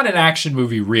it's not an action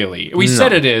movie, really. We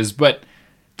said it is, but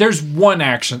there's one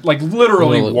action, like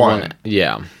literally one.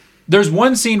 Yeah. There's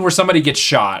one scene where somebody gets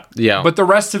shot. Yeah. But the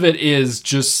rest of it is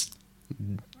just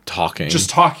talking. Just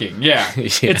talking, yeah.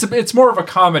 It's more of a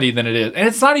comedy than it is. And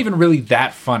it's not even really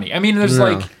that funny. I mean, there's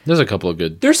there's a couple of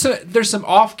good. There's some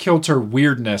off-kilter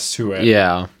weirdness to it.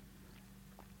 Yeah.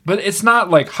 But it's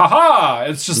not like, haha.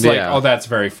 It's just like, oh, that's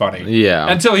very funny. Yeah.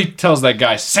 Until he tells that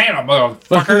guy, Santa,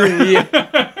 motherfucker.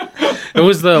 It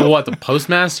was the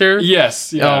postmaster?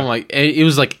 Yes. Yeah. Oh my! It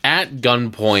was like at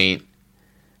gunpoint,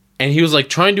 and he was like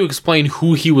trying to explain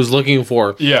who he was looking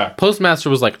for. Yeah.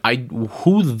 Postmaster was like,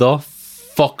 who the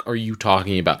fuck are you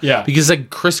talking about? Yeah. Because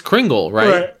like Kris Kringle,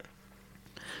 right?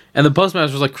 And the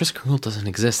postmaster was like, Kris Kringle doesn't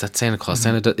exist. That's Santa Claus.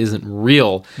 Santa isn't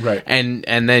real. Right. And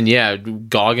then,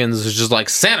 Goggins was just like,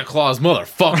 Santa Claus,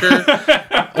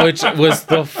 motherfucker. Which was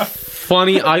the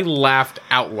funny. I laughed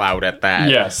out loud at that.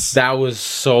 Yes. That was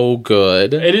so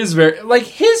good. It is very,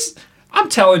 like, I'm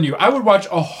telling you, I would watch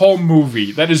a whole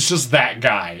movie that is just that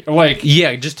guy. Like,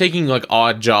 yeah, just taking, like,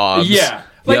 odd jobs. Yeah.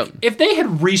 Like, if they had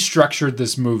restructured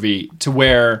this movie to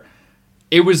where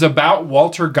it was about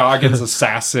Walter Goggins'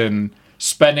 assassin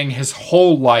spending his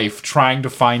whole life trying to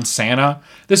find Santa,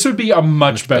 this would be a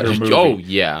much better movie. Oh,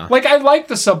 yeah. Like, I like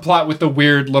the subplot with the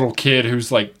weird little kid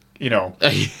who's like, you know,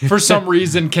 for some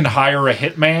reason can hire a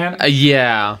hitman.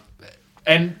 Yeah.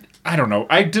 And I don't know.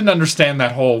 I didn't understand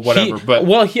that whole whatever, but...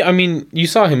 Well, I mean, you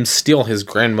saw him steal his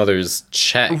grandmother's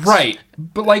checks. Right.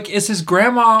 But, like, is his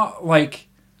grandma, like,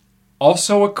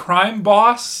 also a crime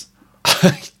boss?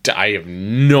 I have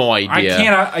no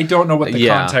idea. I don't know what the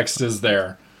context is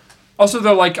there. Also,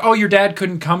 they're like, oh, your dad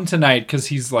couldn't come tonight because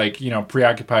he's, like, you know,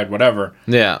 preoccupied, whatever.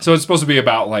 Yeah. So it's supposed to be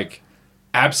about, like,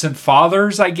 absent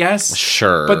fathers, I guess.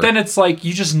 Sure. But then it's like,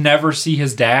 you just never see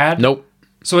his dad. Nope.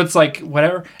 So it's like,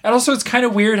 whatever. And also, it's kind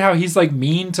of weird how he's, like,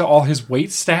 mean to all his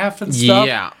wait staff and stuff.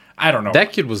 Yeah. I don't know.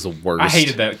 That kid was the worst. I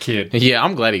hated that kid. Yeah,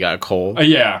 I'm glad he got cold.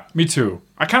 Yeah, me too.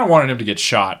 I kind of wanted him to get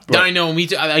shot. But... I know, me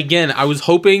too. Again, I was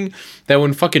hoping that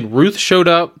when fucking Ruth showed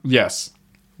up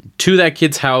to that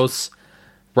kid's house...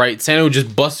 Right, Santa would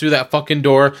just bust through that fucking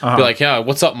door, be like, yeah,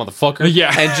 what's up, motherfucker?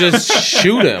 Yeah. And just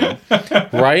shoot him.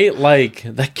 Right? Like,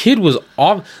 that kid was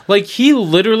off. Like, he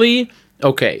literally...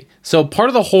 Okay, so part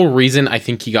of the whole reason I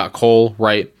think he got coal,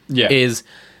 right? Yeah. Is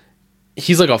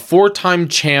he's like a 4-time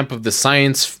champ of the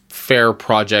science fair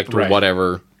project or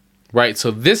whatever. Right?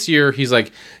 So this year, he's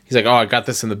like, oh, I got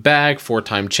this in the bag,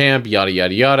 4-time champ, yada,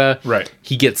 yada, yada. Right.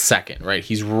 He gets second, right?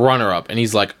 He's runner-up. And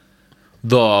he's like,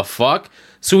 the fuck?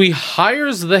 So he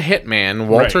hires the hitman,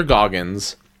 Walter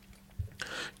Goggins,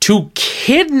 to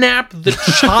kidnap the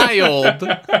child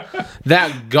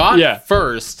that got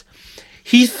first.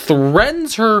 He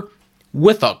threatens her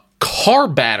with a car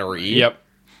battery. Yep.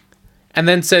 And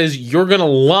then says, you're going to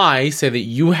lie, say that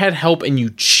you had help and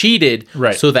you cheated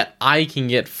so that I can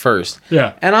get first.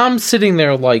 Yeah. And I'm sitting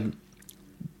there like,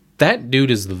 that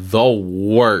dude is the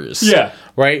worst. Yeah.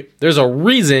 Right? There's a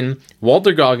reason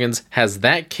Walter Goggins has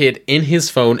that kid in his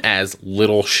phone as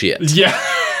little shit. Yeah.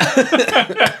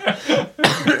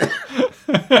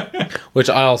 Which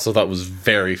I also thought was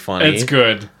very funny. It's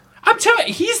good. I'm telling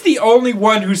you, he's the only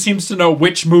one who seems to know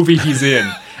which movie he's in.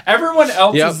 Everyone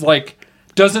else is like,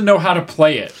 doesn't know how to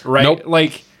play it, right? Nope.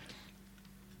 Like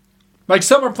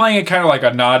some are playing it kind of like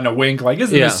a nod and a wink, like,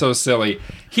 isn't this so silly?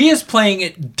 He is playing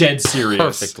it dead serious.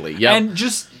 Perfectly, yeah. And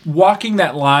just walking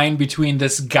that line between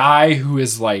this guy who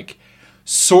is like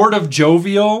sort of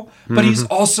jovial, but he's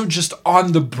also just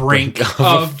on the brink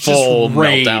of just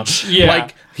rage. Meltdown. Yeah.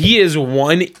 Like, he is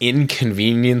one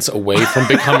inconvenience away from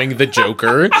becoming the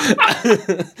Joker.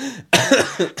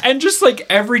 And just like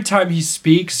every time he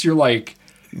speaks, you're like,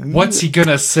 what's he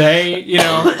gonna say? You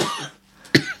know?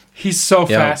 He's so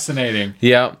fascinating.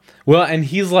 Yeah. Well, and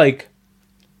he's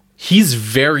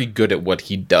very good at what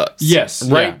he does. Yes.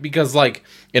 Right? Yeah. Because, like,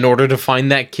 in order to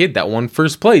find that kid that won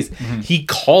first place, he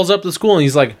calls up the school and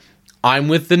he's like, I'm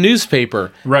with the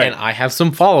newspaper. Right. And I have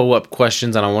some follow-up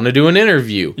questions and I want to do an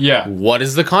interview. Yeah. What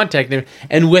is the contact name?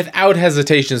 And without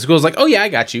hesitation, the school's like, oh, yeah, I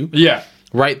got you. Yeah.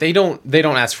 Right? They don't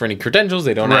ask for any credentials.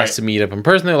 They don't ask to meet up in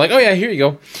person. They're like, oh, yeah, here you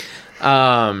go.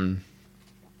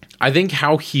 I think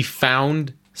how he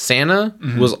found Santa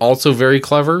was also very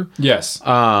clever. Yes.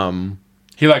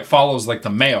 He like follows like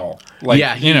the mail. Like,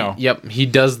 yeah, Yep, he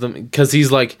does them because he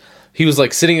was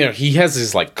like sitting there. He has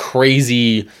this like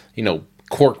crazy,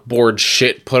 cork board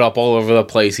shit put up all over the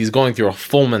place. He's going through a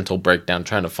full mental breakdown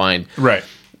trying to find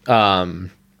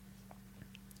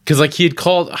because like he had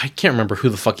called, I can't remember who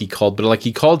the fuck he called, but like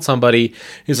he called somebody.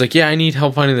 He's like, yeah, I need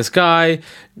help finding this guy.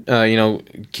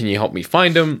 Can you help me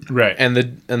find him? Right. And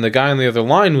the guy on the other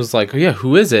line was like, oh yeah,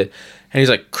 who is it? And he's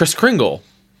like, Kris Kringle.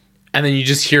 And then you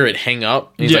just hear it hang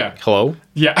up. And he's like, hello?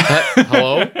 Yeah.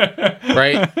 Hello?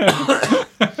 Right?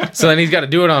 So then he's got to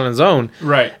do it on his own.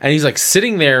 Right. And he's like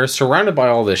sitting there surrounded by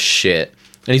all this shit.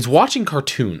 And he's watching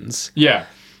cartoons. Yeah.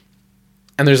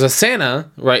 And there's a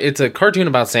Santa, right? It's a cartoon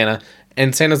about Santa.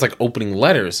 And Santa's like opening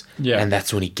letters. Yeah. And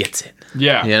that's when he gets it.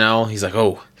 Yeah. He's like,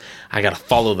 oh, I got to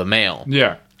follow the mail.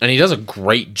 Yeah. And he does a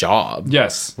great job.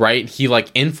 Yes. Right? He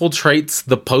like infiltrates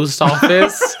the post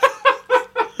office.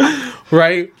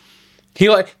 Right? He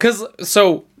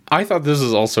so I thought this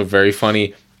was also very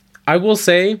funny. I will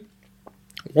say,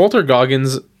 Walter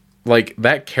Goggins, like,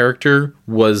 that character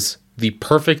was the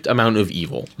perfect amount of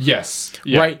evil. Yes.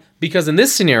 Yeah. Right? Because in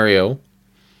this scenario,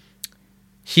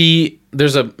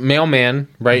 there's a mailman,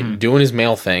 right, doing his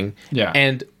mail thing. Yeah.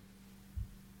 And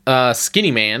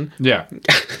Skinny Man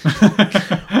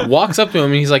walks up to him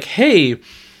and he's like, hey,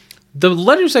 the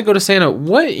letters that go to Santa,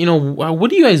 what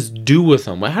do you guys do with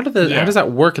them? How does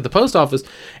that work at the post office?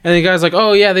 And the guy's like,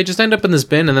 oh yeah, they just end up in this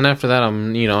bin, and then after that,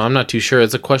 I'm not too sure.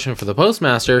 It's a question for the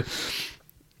postmaster.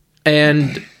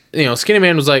 And Skinny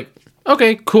Man was like,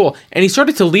 okay, cool. And he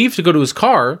started to leave to go to his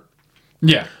car.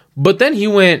 Yeah. But then he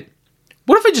went,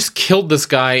 what if I just killed this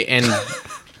guy and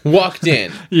walked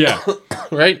in? Yeah.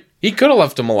 Right? He could have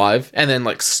left him alive and then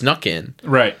like snuck in.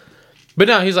 Right. But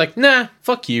no, he's like, nah,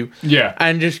 fuck you. Yeah.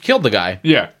 And just killed the guy.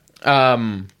 Yeah.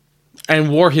 And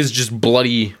wore his just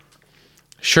bloody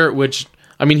shirt, which,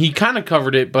 I mean, he kind of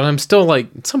covered it, but I'm still like,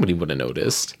 somebody would have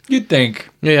noticed. You'd think.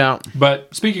 Yeah.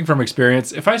 But speaking from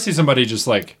experience, if I see somebody just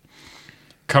like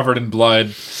covered in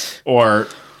blood or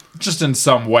just in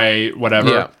some way,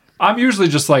 whatever, I'm usually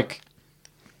just like,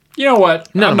 you know what?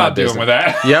 I'm not dealing with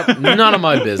that. Yep. None of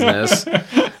my business.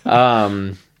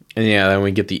 And yeah, then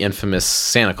we get the infamous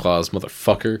Santa Claus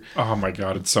motherfucker. Oh my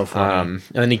god, it's so funny. And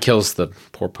then he kills the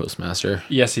poor postmaster.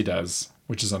 Yes, he does,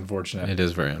 which is unfortunate. It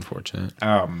is very unfortunate.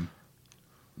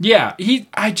 Yeah,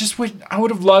 I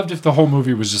would have loved if the whole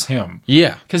movie was just him.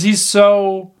 Yeah. Because he's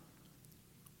so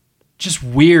just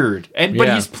weird.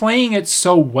 But he's playing it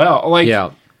so well. Like,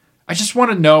 I just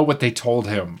want to know what they told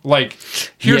him. Like,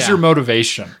 here's your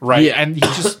motivation, right? Yeah. And he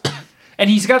just... And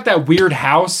he's got that weird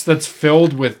house that's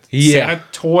filled with Santa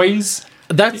toys.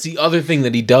 That's the other thing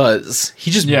that he does. He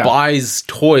just buys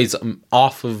toys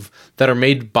that are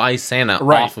made by Santa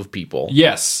off of people.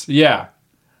 Yes, yeah.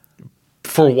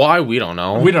 For why, we don't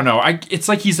know. We don't know. It's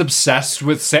like he's obsessed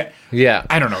with Santa. Yeah.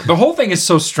 I don't know. The whole thing is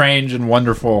so strange and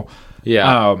wonderful.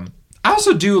 Yeah. I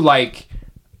also do like,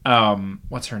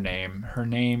 what's her name? Her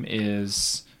name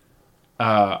is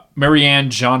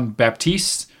Marianne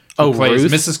Jean-Baptiste. Who plays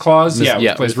Ruth? Mrs. Claus?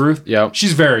 Who plays Ruth? Yeah.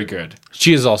 She's very good.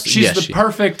 She is also... She's the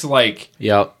perfect, like...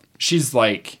 Yep. She's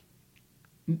like...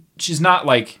 She's not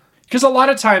like... Because a lot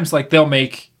of times, like, they'll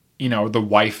make, the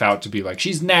wife out to be like,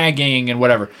 she's nagging and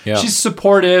whatever. Yep. She's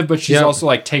supportive, but she's also,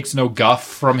 like, takes no guff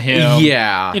from him.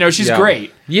 Yeah. She's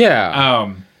great.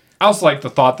 Yeah. I also like the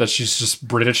thought that she's just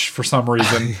British for some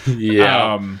reason.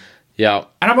 Yeah. Yeah.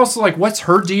 And I'm also like, what's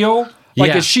her deal?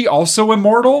 Like, is she also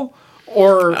immortal?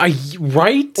 Or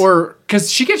right? Or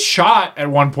because she gets shot at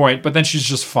one point, but then she's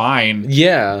just fine.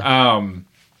 Yeah.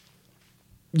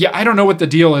 Yeah, I don't know what the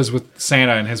deal is with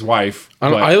Santa and his wife.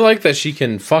 I like that she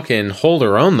can fucking hold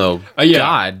her own, though. Yeah,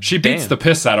 God, she beats the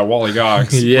piss out of Wally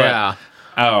Goggs. Yeah.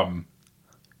 But,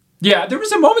 yeah, there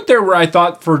was a moment there where I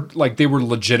thought they were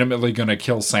legitimately going to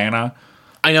kill Santa.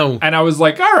 I know. And I was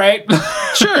like, all right.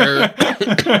 Sure.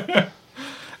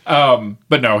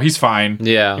 But no, he's fine.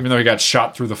 Yeah. Even though he got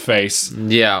shot through the face.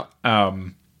 Yeah.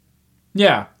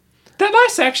 Yeah. That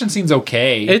last action scene's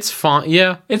okay. It's fun.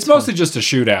 Yeah. It's mostly just a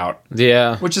shootout.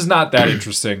 Yeah. Which is not that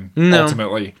interesting,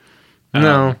 ultimately.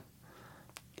 No.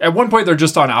 At one point, they're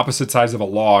just on opposite sides of a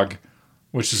log,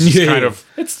 which is just kind of...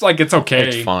 It's like, it's okay.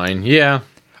 It's fine. Yeah.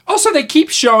 Also, they keep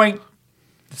showing...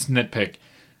 This nitpick.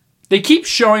 They keep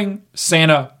showing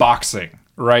Santa boxing,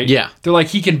 right? Yeah. They're like,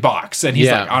 he can box, and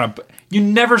he's like on a... You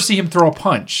never see him throw a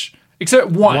punch. Except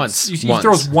once. He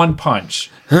throws one punch.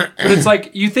 But it's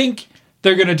like, you think...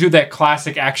 They're going to do that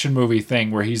classic action movie thing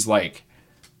where he's like,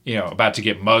 about to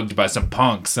get mugged by some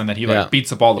punks and then he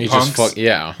beats up all the punks.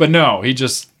 But no, he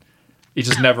just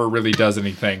never really does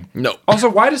anything. No. Also,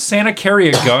 why does Santa carry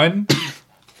a gun?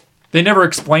 They never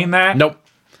explain that. Nope.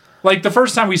 Like the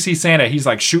first time we see Santa, he's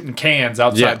like shooting cans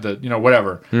outside the,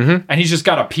 whatever. Mm-hmm. And he's just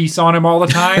got a piece on him all the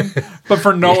time, but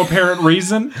for no apparent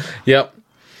reason. Yep.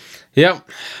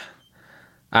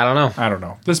 I don't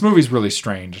know. This movie's really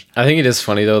strange. I think it is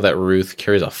funny, though, that Ruth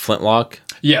carries a flintlock.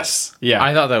 Yes. Yeah.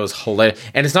 I thought that was hilarious.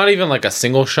 And it's not even like a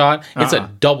single shot. It's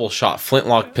a double shot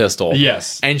flintlock pistol.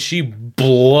 Yes. And she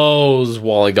blows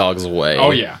Wally Goggs away.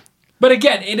 Oh, yeah. But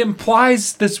again, it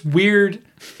implies this weird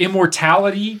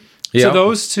immortality to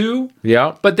those two.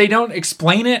 Yeah. But they don't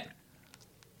explain it.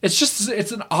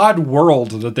 It's an odd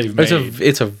world that they've made.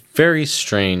 It's a very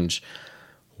strange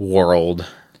world.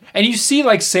 And you see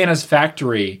like Santa's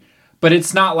factory, but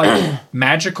it's not like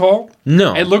magical.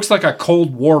 No. It looks like a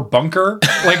Cold War bunker.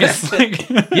 Like it's like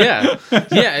Yeah.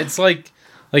 Yeah, it's like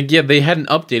they hadn't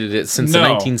updated it since the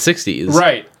 1960s.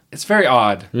 Right. It's very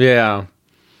odd. Yeah.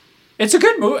 It's a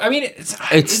good movie. I mean,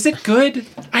 is it good?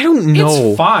 I don't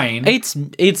know. It's fine.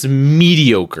 It's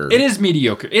mediocre. It is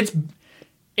mediocre.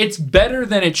 It's better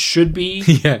than it should be.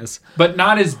 Yes. But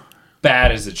not as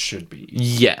bad as it should be.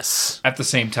 Yes. At the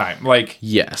same time. Like,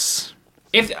 yes.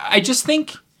 If I just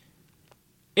think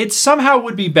it somehow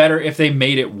would be better if they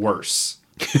made it worse.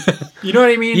 You know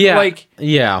what I mean? Yeah. Like,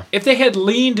 yeah. If they had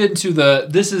leaned into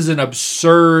this is an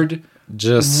absurd,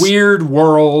 just weird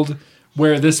world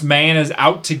where this man is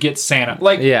out to get Santa.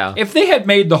 Like, yeah. If they had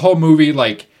made the whole movie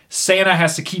like Santa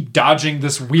has to keep dodging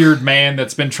this weird man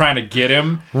that's been trying to get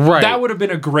him. Right. That would have been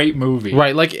a great movie.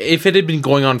 Right. Like if it had been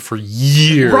going on for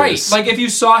years. Right. Like if you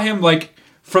saw him like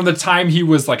from the time he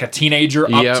was like a teenager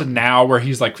up to now where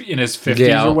he's like in his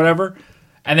 50s or whatever.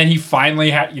 And then he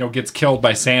finally gets killed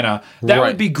by Santa. That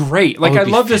would be great. Like I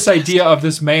love this idea of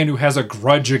this man who has a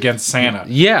grudge against Santa.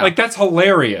 Yeah. Like that's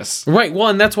hilarious. Right. Well,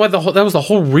 and that's why that was the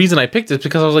whole reason I picked it,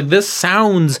 because I was like, this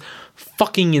sounds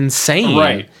fucking insane.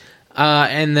 Right.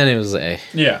 And then it was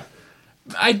yeah.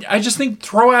 I just think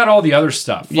throw out all the other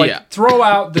stuff. Like throw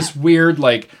out this weird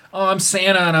like, oh, I'm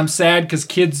Santa and I'm sad because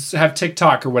kids have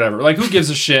TikTok or whatever. Like who gives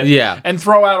a shit? Yeah. And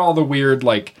throw out all the weird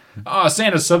like, oh,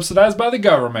 Santa's subsidized by the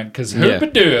government because who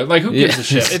could do it? Like who gives a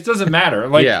shit? It doesn't matter.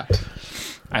 Like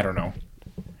I don't know.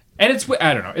 And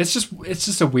I don't know. It's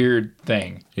just a weird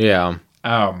thing. Yeah.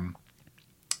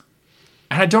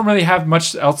 And I don't really have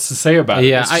much else to say about it.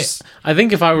 Yeah, I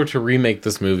think if I were to remake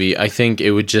this movie, I think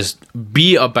it would just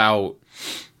be about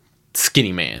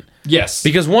Skinny Man. Yes.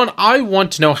 Because one, I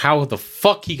want to know how the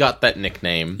fuck he got that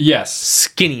nickname. Yes.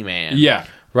 Skinny Man. Yeah.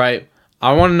 Right?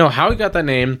 I want to know how he got that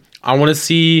name. I want to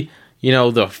see,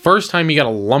 the first time he got a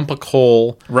lump of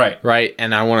coal. Right. Right?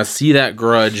 And I want to see that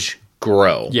grudge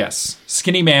grow. Yes.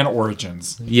 Skinny Man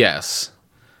origins. Yes.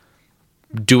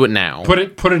 Do it now. Put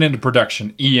it into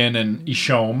production. Ian and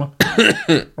Ishom,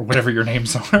 or whatever your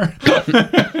names are.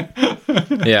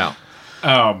 Yeah.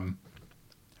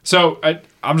 So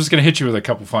I'm just gonna hit you with a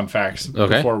couple fun facts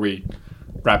before we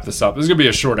wrap this up. This is gonna be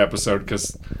a short episode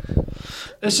because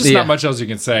there's just not much else you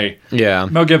can say. Yeah.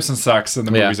 Mel Gibson sucks and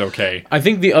the movie's okay. I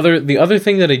think the other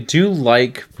thing that I do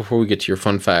like before we get to your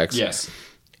fun facts,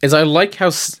 is I like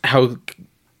how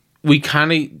we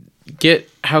kind of get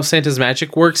how Santa's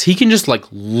magic works. He can just like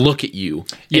look at you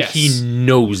and he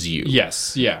knows you.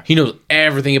 Yes, yeah. He knows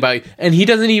everything about you. And he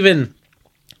doesn't even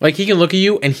like, he can look at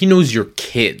you and he knows your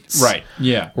kids. Right.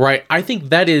 Yeah. Right. I think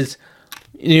that is,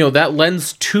 that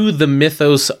lends to the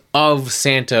mythos of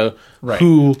Santa,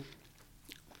 who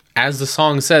as the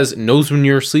song says, knows when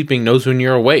you're sleeping, knows when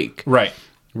you're awake. Right.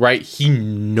 Right? He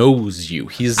knows you.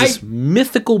 He's this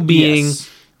mythical being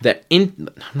that, I'm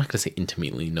not going to say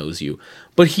intimately knows you,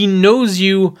 but he knows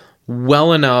you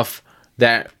well enough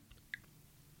that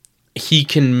he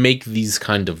can make these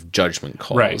kind of judgment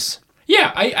calls. Right.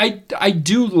 Yeah, I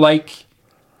do like...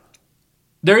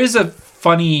 There is a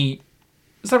funny...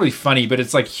 It's not really funny, but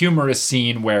it's like humorous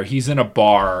scene where he's in a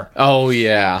bar. Oh,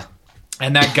 yeah.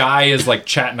 And that guy is like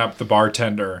chatting up the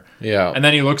bartender. Yeah. And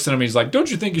then he looks at him, he's like, don't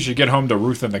you think you should get home to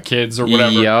Ruth and the kids or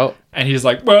whatever? Yep. And he's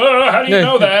like, well, how do you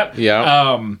know that?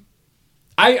 Yeah.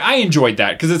 I enjoyed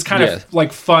that because it's kind of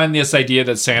like fun, this idea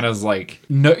that Santa's like,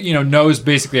 knows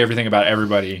basically everything about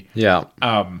everybody. Yeah.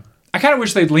 I kind of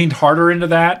wish they'd leaned harder into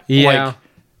that. Yeah. Like,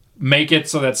 make it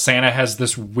so that Santa has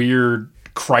this weird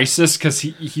crisis because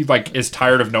he like is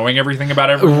tired of knowing everything about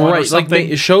everyone, right? Or something. Like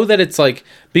they show that it's like,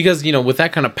 because with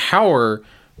that kind of power,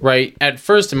 right? At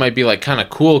first it might be like kind of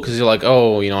cool because you're like,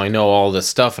 oh, I know all this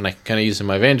stuff and I can kind of use it in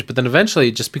my advantage, but then eventually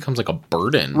it just becomes like a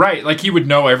burden, right? Like he would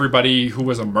know everybody who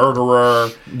was a murderer,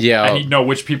 and he'd know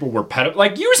which people were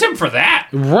like use him for that,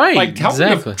 right? Like help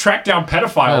me track down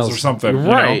pedophiles or something,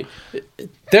 right?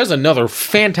 There's another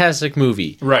fantastic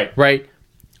movie, right?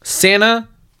 Santa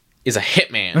is a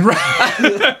hitman.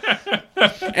 Right.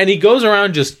 And he goes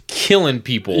around just killing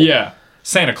people. Yeah.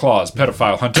 Santa Claus,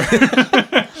 pedophile hunter.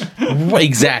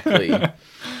 Exactly.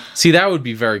 See, that would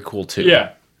be very cool too.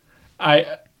 Yeah.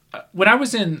 When I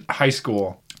was in high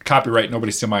school, copyright,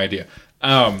 nobody steal my idea.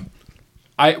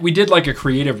 We did like a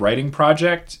creative writing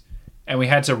project, and we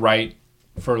had to write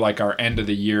for like our end of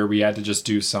the year. We had to just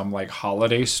do some like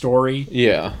holiday story.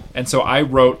 Yeah. And so I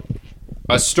wrote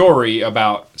a story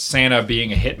about Santa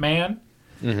being a hitman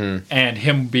and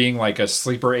him being like a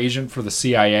sleeper agent for the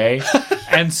CIA.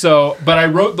 And so, but I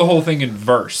wrote the whole thing in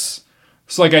verse.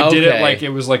 So like I did it like it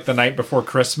was like the night before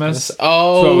Christmas.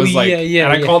 Oh, so it was like,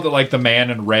 yeah. And I called it like The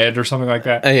Man in Red or something like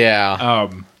that. Yeah.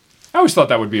 I always thought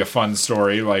that would be a fun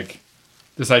story. Like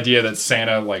this idea that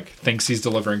Santa like thinks he's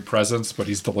delivering presents, but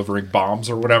he's delivering bombs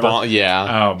or whatever.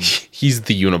 Yeah. He's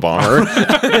the Unabomber.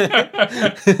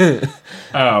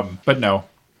 But no.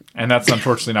 And that's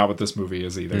unfortunately not what this movie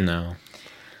is either. No.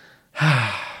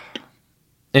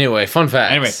 Anyway, fun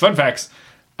facts.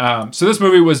 So this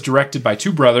movie was directed by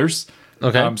two brothers.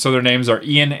 Okay. So their names are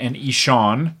Ian and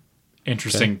Ishan.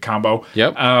 Interesting combo.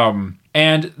 Yep.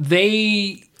 And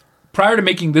they, prior to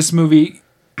making this movie,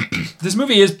 this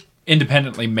movie is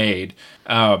independently made.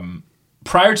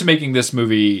 Prior to making this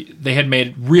movie, they had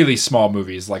made really small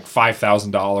movies, like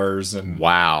 $5,000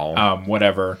 and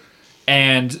whatever.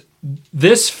 And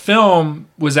this film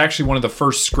was actually one of the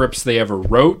first scripts they ever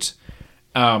wrote.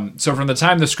 So from the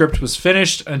time the script was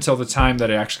finished until the time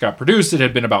that it actually got produced, it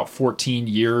had been about 14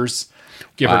 years,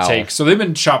 give or take. So they've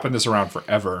been shopping this around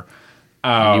forever.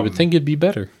 You would think it'd be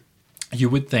better. You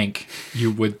would think.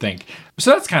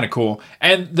 So that's kind of cool.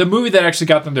 And the movie that actually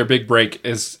got them their big break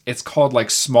it's called like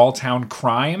Small Town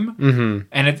Crime. Mm-hmm.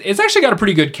 And it's actually got a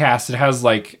pretty good cast. It has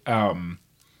like, I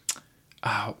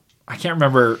can't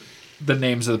remember the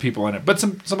names of the people in it, but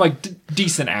some like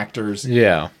decent actors.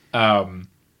 Yeah.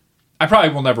 I probably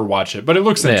will never watch it, but it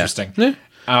looks interesting. Yeah.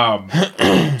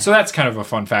 So that's kind of a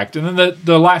fun fact. And then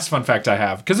the last fun fact I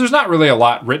have, because there's not really a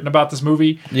lot written about this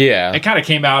movie. Yeah. It kind of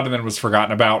came out and then was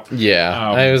forgotten about.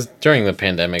 Yeah. It was during the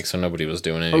pandemic, so nobody was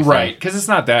doing anything. Right, because it's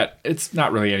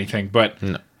not really anything. But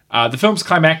no. The film's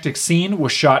climactic scene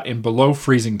was shot in below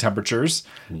freezing temperatures.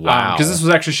 Wow. Because this was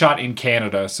actually shot in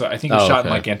Canada, so I think it was shot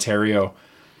in like Ontario.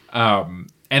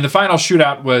 And the final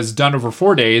shootout was done over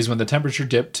 4 days when the temperature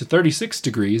dipped to 36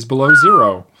 degrees below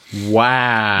zero.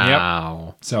 Wow.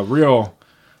 Yep. So real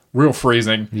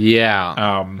freezing. Yeah.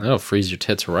 That'll freeze your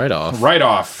tits right off. Right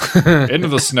off. Into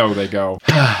the snow they go.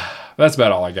 That's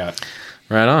about all I got.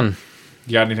 Right on.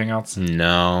 You got anything else?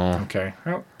 No. Okay.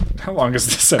 How long is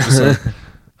this episode?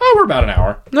 We're about an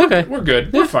hour. Okay. We're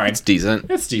good. We're fine. It's decent.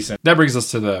 That brings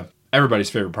us to everybody's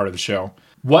favorite part of the show.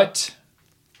 What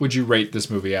would you rate this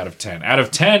movie out of 10? Out of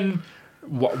 10,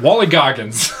 Wally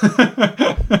Goggins.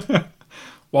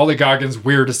 Wally Goggins,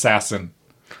 Weird Assassin.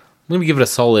 I'm going to give it a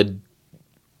solid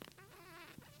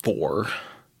 4.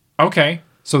 Okay.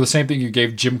 So the same thing you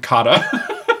gave Jim Cotta.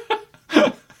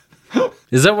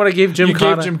 Is that what I gave Jim Cotta?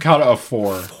 You gave Jim Cotta a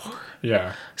 4.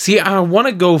 Yeah. See, I want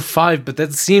to go 5, but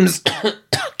that seems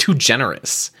too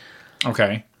generous.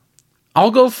 Okay.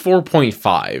 I'll go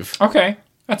 4.5. Okay.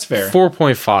 That's fair.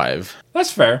 4.5.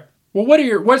 That's fair. Well,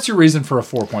 what's your reason for a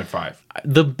 4.5?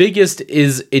 The biggest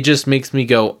is it just makes me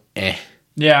go, eh.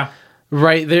 Yeah.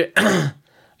 Right there.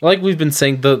 Like we've been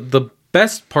saying, the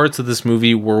best parts of this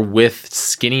movie were with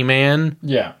Skinny Man.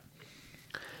 Yeah.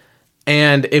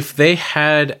 And if they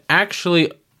had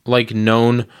actually like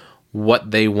known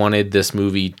what they wanted this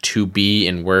movie to be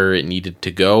and where it needed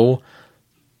to go,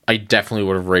 I definitely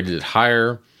would have rated it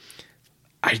higher.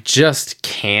 I just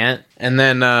can't. And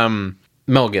then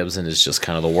Mel Gibson is just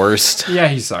kind of the worst. Yeah,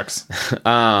 he sucks.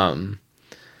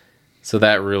 So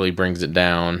that really brings it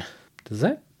down. Does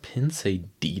that pin say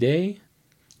D-Day?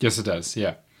 Yes, it does.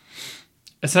 Yeah.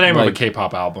 It's the name of a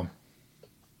K-pop album.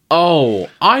 Oh,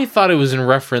 I thought it was in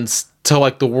reference to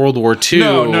like the World War II.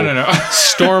 No.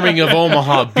 Storming of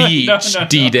Omaha Beach, No.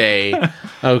 D-Day.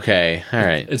 Okay, all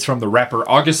right. It's from the rapper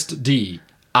August D.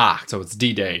 So it's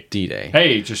D-Day. D-Day.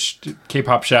 Hey, just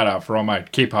K-pop shout out for all my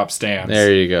K-pop stans.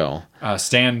 There you go.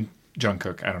 Stan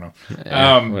Jungkook. I don't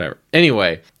know. Whatever.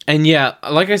 Anyway, and yeah,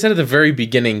 like I said at the very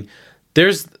beginning,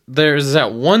 there's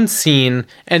that one scene,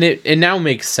 and it now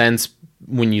makes sense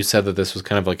when you said that this was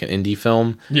kind of like an indie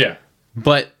film. Yeah.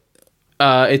 But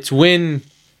it's when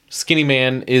Skinny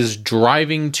Man is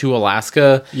driving to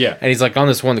Alaska. Yeah. And he's like on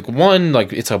this one,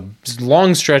 like it's a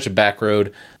long stretch of back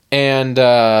road, and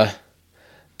they're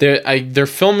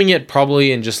filming it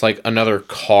probably in just like another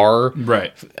car,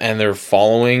 right? And they're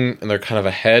following, and they're kind of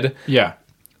ahead. Yeah.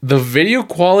 The video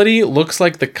quality looks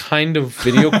like the kind of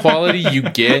video quality you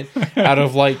get out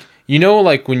of like, you know,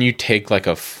 like when you take like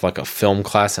a film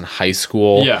class in high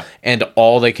school, yeah, and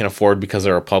all they can afford because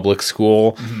they're a public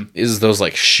school is those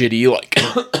like shitty like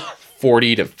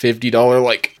 $40 to $50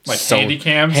 like handy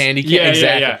cams. Yeah,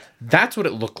 exactly. Yeah. That's what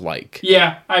it looked like.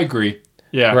 Yeah, I agree.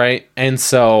 Yeah, right. And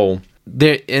so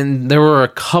there were a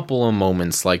couple of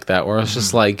moments like that where I was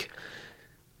just like,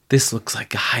 this looks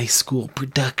like a high school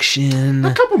production.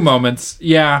 A couple moments.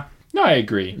 Yeah. No, I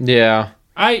agree. Yeah.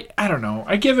 I don't know.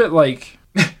 I give it like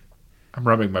I'm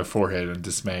rubbing my forehead in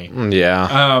dismay.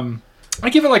 Yeah. I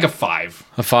give it like a 5.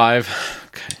 A 5?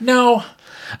 Okay. No.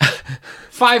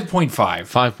 5.5.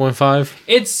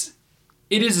 5.5?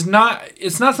 It's not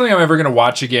something I'm ever going to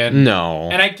watch again. No.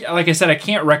 And like I said, I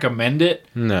can't recommend it.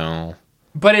 No.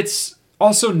 But it's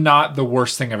also not the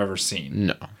worst thing I've ever seen.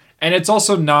 No. And it's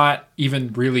also not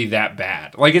even really that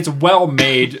bad. Like, it's well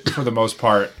made for the most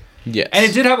part. Yes. And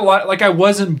it did have a lot, like, I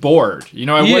wasn't bored. You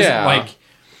know, I wasn't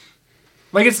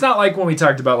like, it's not like when we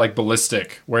talked about, like,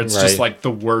 Ballistic, where it's just, like, the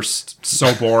worst,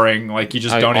 so boring, like, you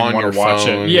just don't even want to watch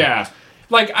it. Yeah.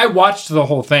 Like, I watched the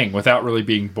whole thing without really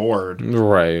being bored.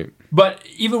 Right. But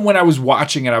even when I was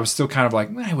watching it, I was still kind of like,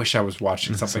 I wish I was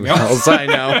watching something else. I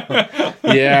know.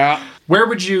 Yeah. Where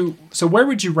would you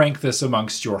rank this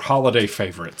amongst your holiday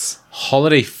favorites?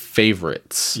 Holiday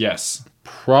favorites? Yes.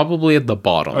 Probably at the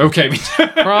bottom. Okay.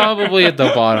 Probably at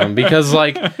the bottom because,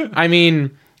 like, I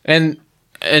mean, and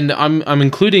I'm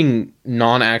including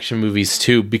non-action movies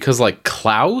too because, like,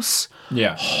 Klaus.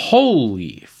 Yeah.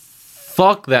 Holy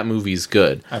fuck, that movie's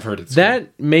good. I've heard it's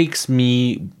that good. Makes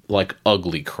me like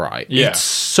ugly cry. Yeah. It's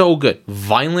so good.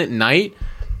 Violent Night,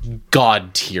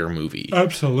 god tier movie.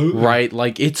 Absolutely. Right?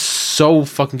 Like, it's so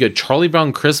fucking good. Charlie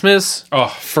Brown Christmas. Oh,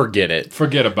 forget it.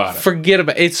 Forget about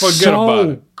it. It's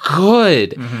so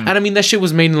good. Mm-hmm. And I mean, that shit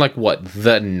was made in like what?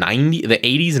 The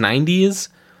 80s, 90s?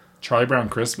 Charlie Brown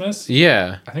Christmas?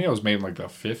 Yeah. I think it was made in like the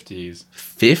 50s.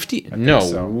 50?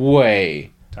 No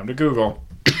way. Time to Google.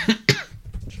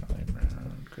 Charlie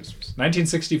Brown Christmas.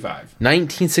 1965.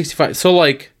 1965. So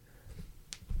like,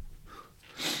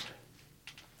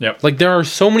 yep. Like, there are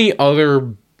so many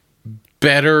other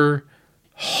better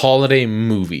holiday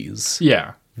movies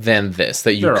than this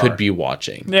that you could be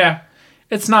watching. Yeah.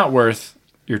 It's not worth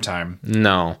your time.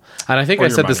 No. And I think I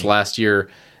said this last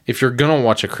year. If you're going to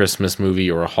watch a Christmas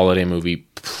movie or a holiday movie,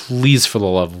 please, for the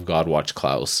love of God, watch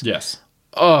Klaus. Yes.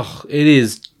 Oh,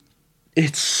 it's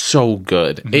so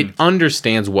good. Mm-hmm. It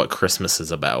understands what Christmas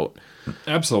is about.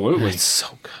 Absolutely. It's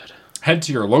so good. Head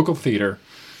to your local theater.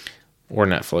 Or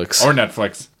Netflix.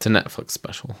 It's a Netflix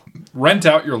special. Rent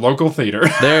out your local theater.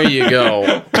 There you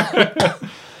go.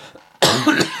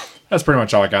 That's pretty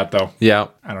much all I got, though. Yeah.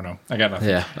 I don't know. I got nothing.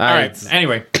 Yeah. All right.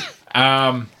 Anyway,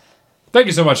 thank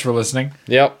you so much for listening.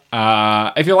 Yep.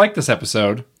 If you like this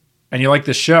episode and you like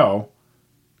this show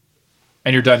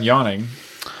and you're done yawning,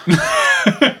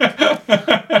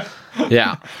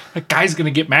 yeah, that guy's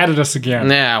gonna get mad at us again.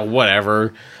 Nah,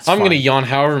 whatever. I'm gonna yawn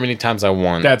however many times I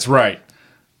want. That's right.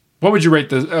 What would you rate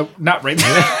this? Not rate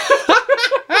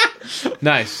this.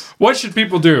 Nice. What should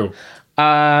people do?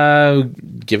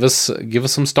 Give us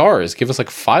some stars. Give us like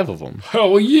 5 of them.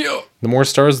 Oh yeah. The more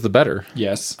stars, the better.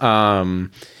 Yes. You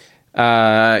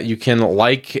can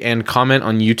like and comment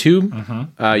on YouTube.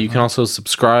 Mm-hmm. You can also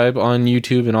subscribe on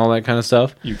YouTube and all that kind of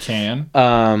stuff. You can.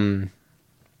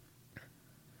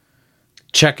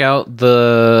 check out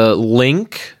the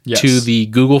link to the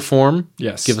Google form.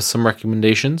 Yes. Give us some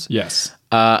recommendations. Yes.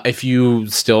 If you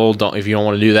don't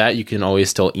want to do that, you can always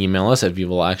still email us at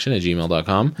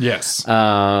vivalaction@gmail.com. Yes.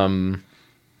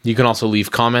 You can also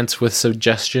leave comments with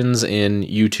suggestions in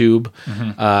YouTube.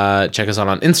 Check us out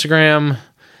on Instagram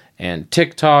and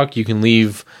TikTok. You can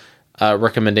leave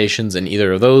recommendations in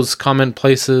either of those comment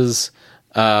places.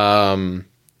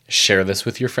 Share this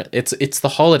with your friend. It's the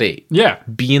holiday. Yeah.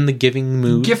 Be in the giving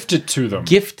mood. Gift it to them.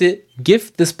 Gift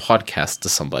this podcast to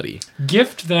somebody.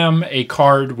 Gift them a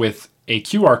card with a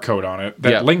QR code on it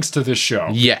that links to this show.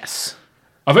 Yes.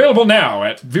 Available now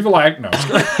at Viva No.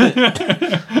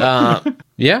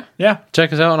 Yeah.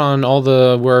 Check us out on all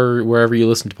the wherever you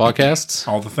listen to podcasts.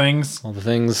 All the things.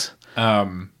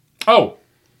 Oh,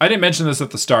 I didn't mention this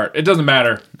at the start. It doesn't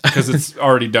matter because it's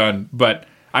already done. But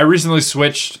I recently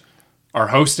switched our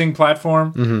hosting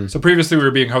platform. So previously we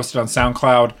were being hosted on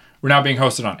SoundCloud. We're now being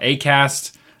hosted on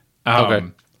Acast.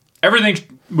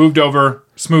 Everything moved over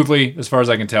smoothly as far as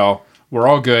I can tell. We're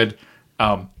all good.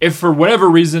 If for whatever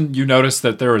reason you notice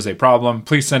that there is a problem,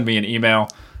 please send me an email.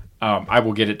 I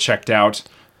will get it checked out.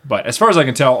 But as far as I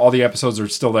can tell, all the episodes are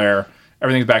still there.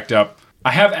 Everything's backed up.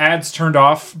 I have ads turned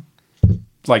off,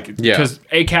 because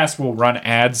Acast will run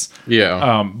ads.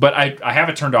 But I have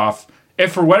it turned off.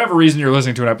 If for whatever reason you're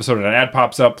listening to an episode and an ad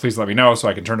pops up, please let me know so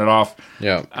I can turn it off.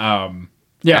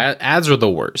 Ads are the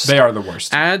worst. They are the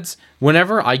worst. Ads,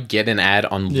 whenever I get an ad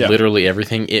on literally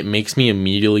everything, it makes me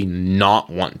immediately not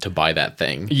want to buy that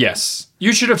thing. Yes.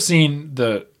 You should have seen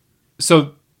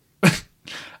So,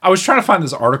 I was trying to find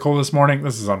this article this morning.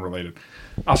 This is unrelated.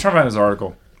 I was trying to find this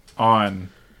article on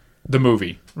the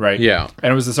movie, right? Yeah.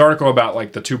 And it was this article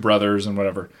about, the two brothers and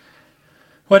whatever.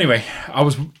 Well, anyway, I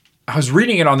was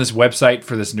reading it on this website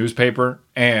for this newspaper,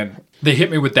 and they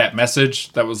hit me with that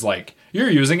message that was like, you're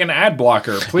using an ad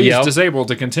blocker. Please disable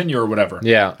to continue or whatever.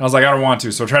 Yeah. And I was like, I don't want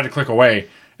to. So I tried to click away,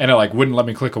 and it wouldn't let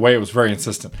me click away. It was very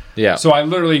insistent. Yeah. So I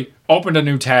literally opened a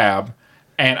new tab,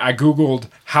 and I Googled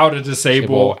how to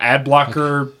disable ad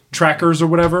blocker trackers or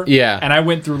whatever. Yeah. And I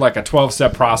went through a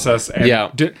 12-step process. And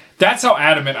that's how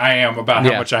adamant I am about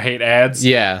how much I hate ads.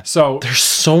 Yeah. So they're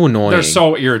so annoying. They're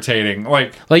so irritating.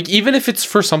 Like even if it's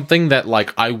for something that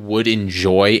I would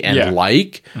enjoy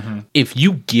and if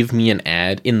you give me an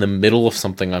ad in the middle of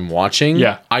something I'm watching,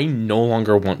 I no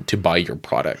longer want to buy your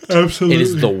product. Absolutely. It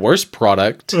is the worst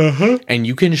product, and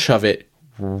you can shove it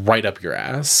right up your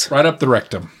ass. Right up the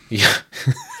rectum. Yeah.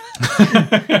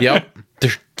 Yep.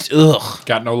 Ugh.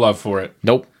 Got no love for it.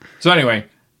 Nope. So anyway,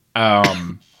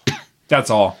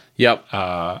 that's all. Yep.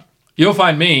 You'll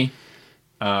find me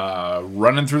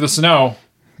running through the snow,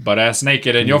 butt ass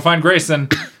naked, and you'll find Grayson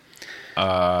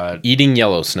eating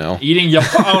yellow snow.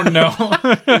 Oh no.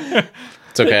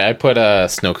 It's okay. I put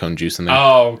snow cone juice in there.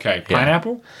 Oh, okay.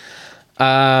 Pineapple?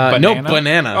 No,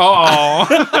 banana. Oh.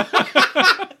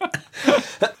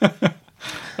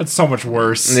 That's so much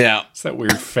worse. Yeah. It's that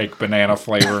weird fake banana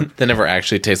flavor. That never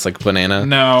actually tastes like banana.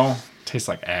 No. Tastes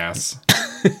like ass.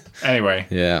 Anyway.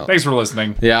 Yeah. Thanks for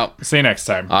listening. Yeah. See you next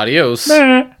time. Adios.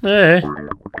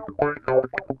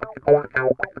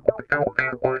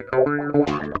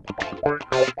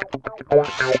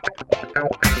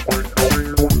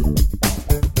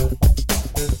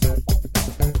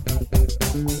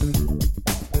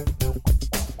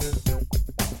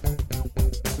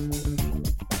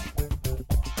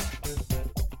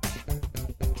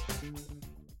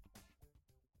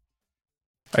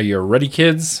 Are you ready,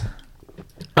 kids?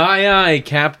 Aye, aye,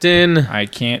 Captain. I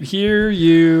can't hear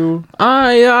you.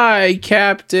 Aye, aye,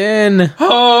 Captain.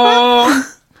 Oh!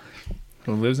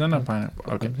 Who lives in a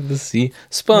pineapple? Okay. Let's see.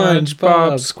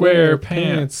 SpongeBob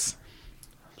SquarePants.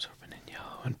 Absorbent and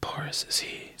yellow and porous is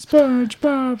he.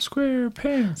 SpongeBob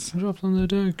SquarePants. Drops on the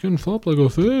deck and flop like a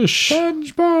fish.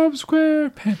 SpongeBob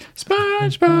SquarePants.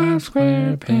 SpongeBob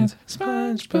SquarePants.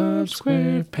 SpongeBob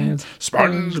SquarePants.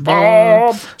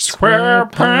 SpongeBob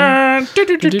SquarePants.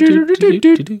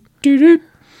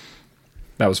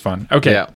 That was fun. Okay. Yeah.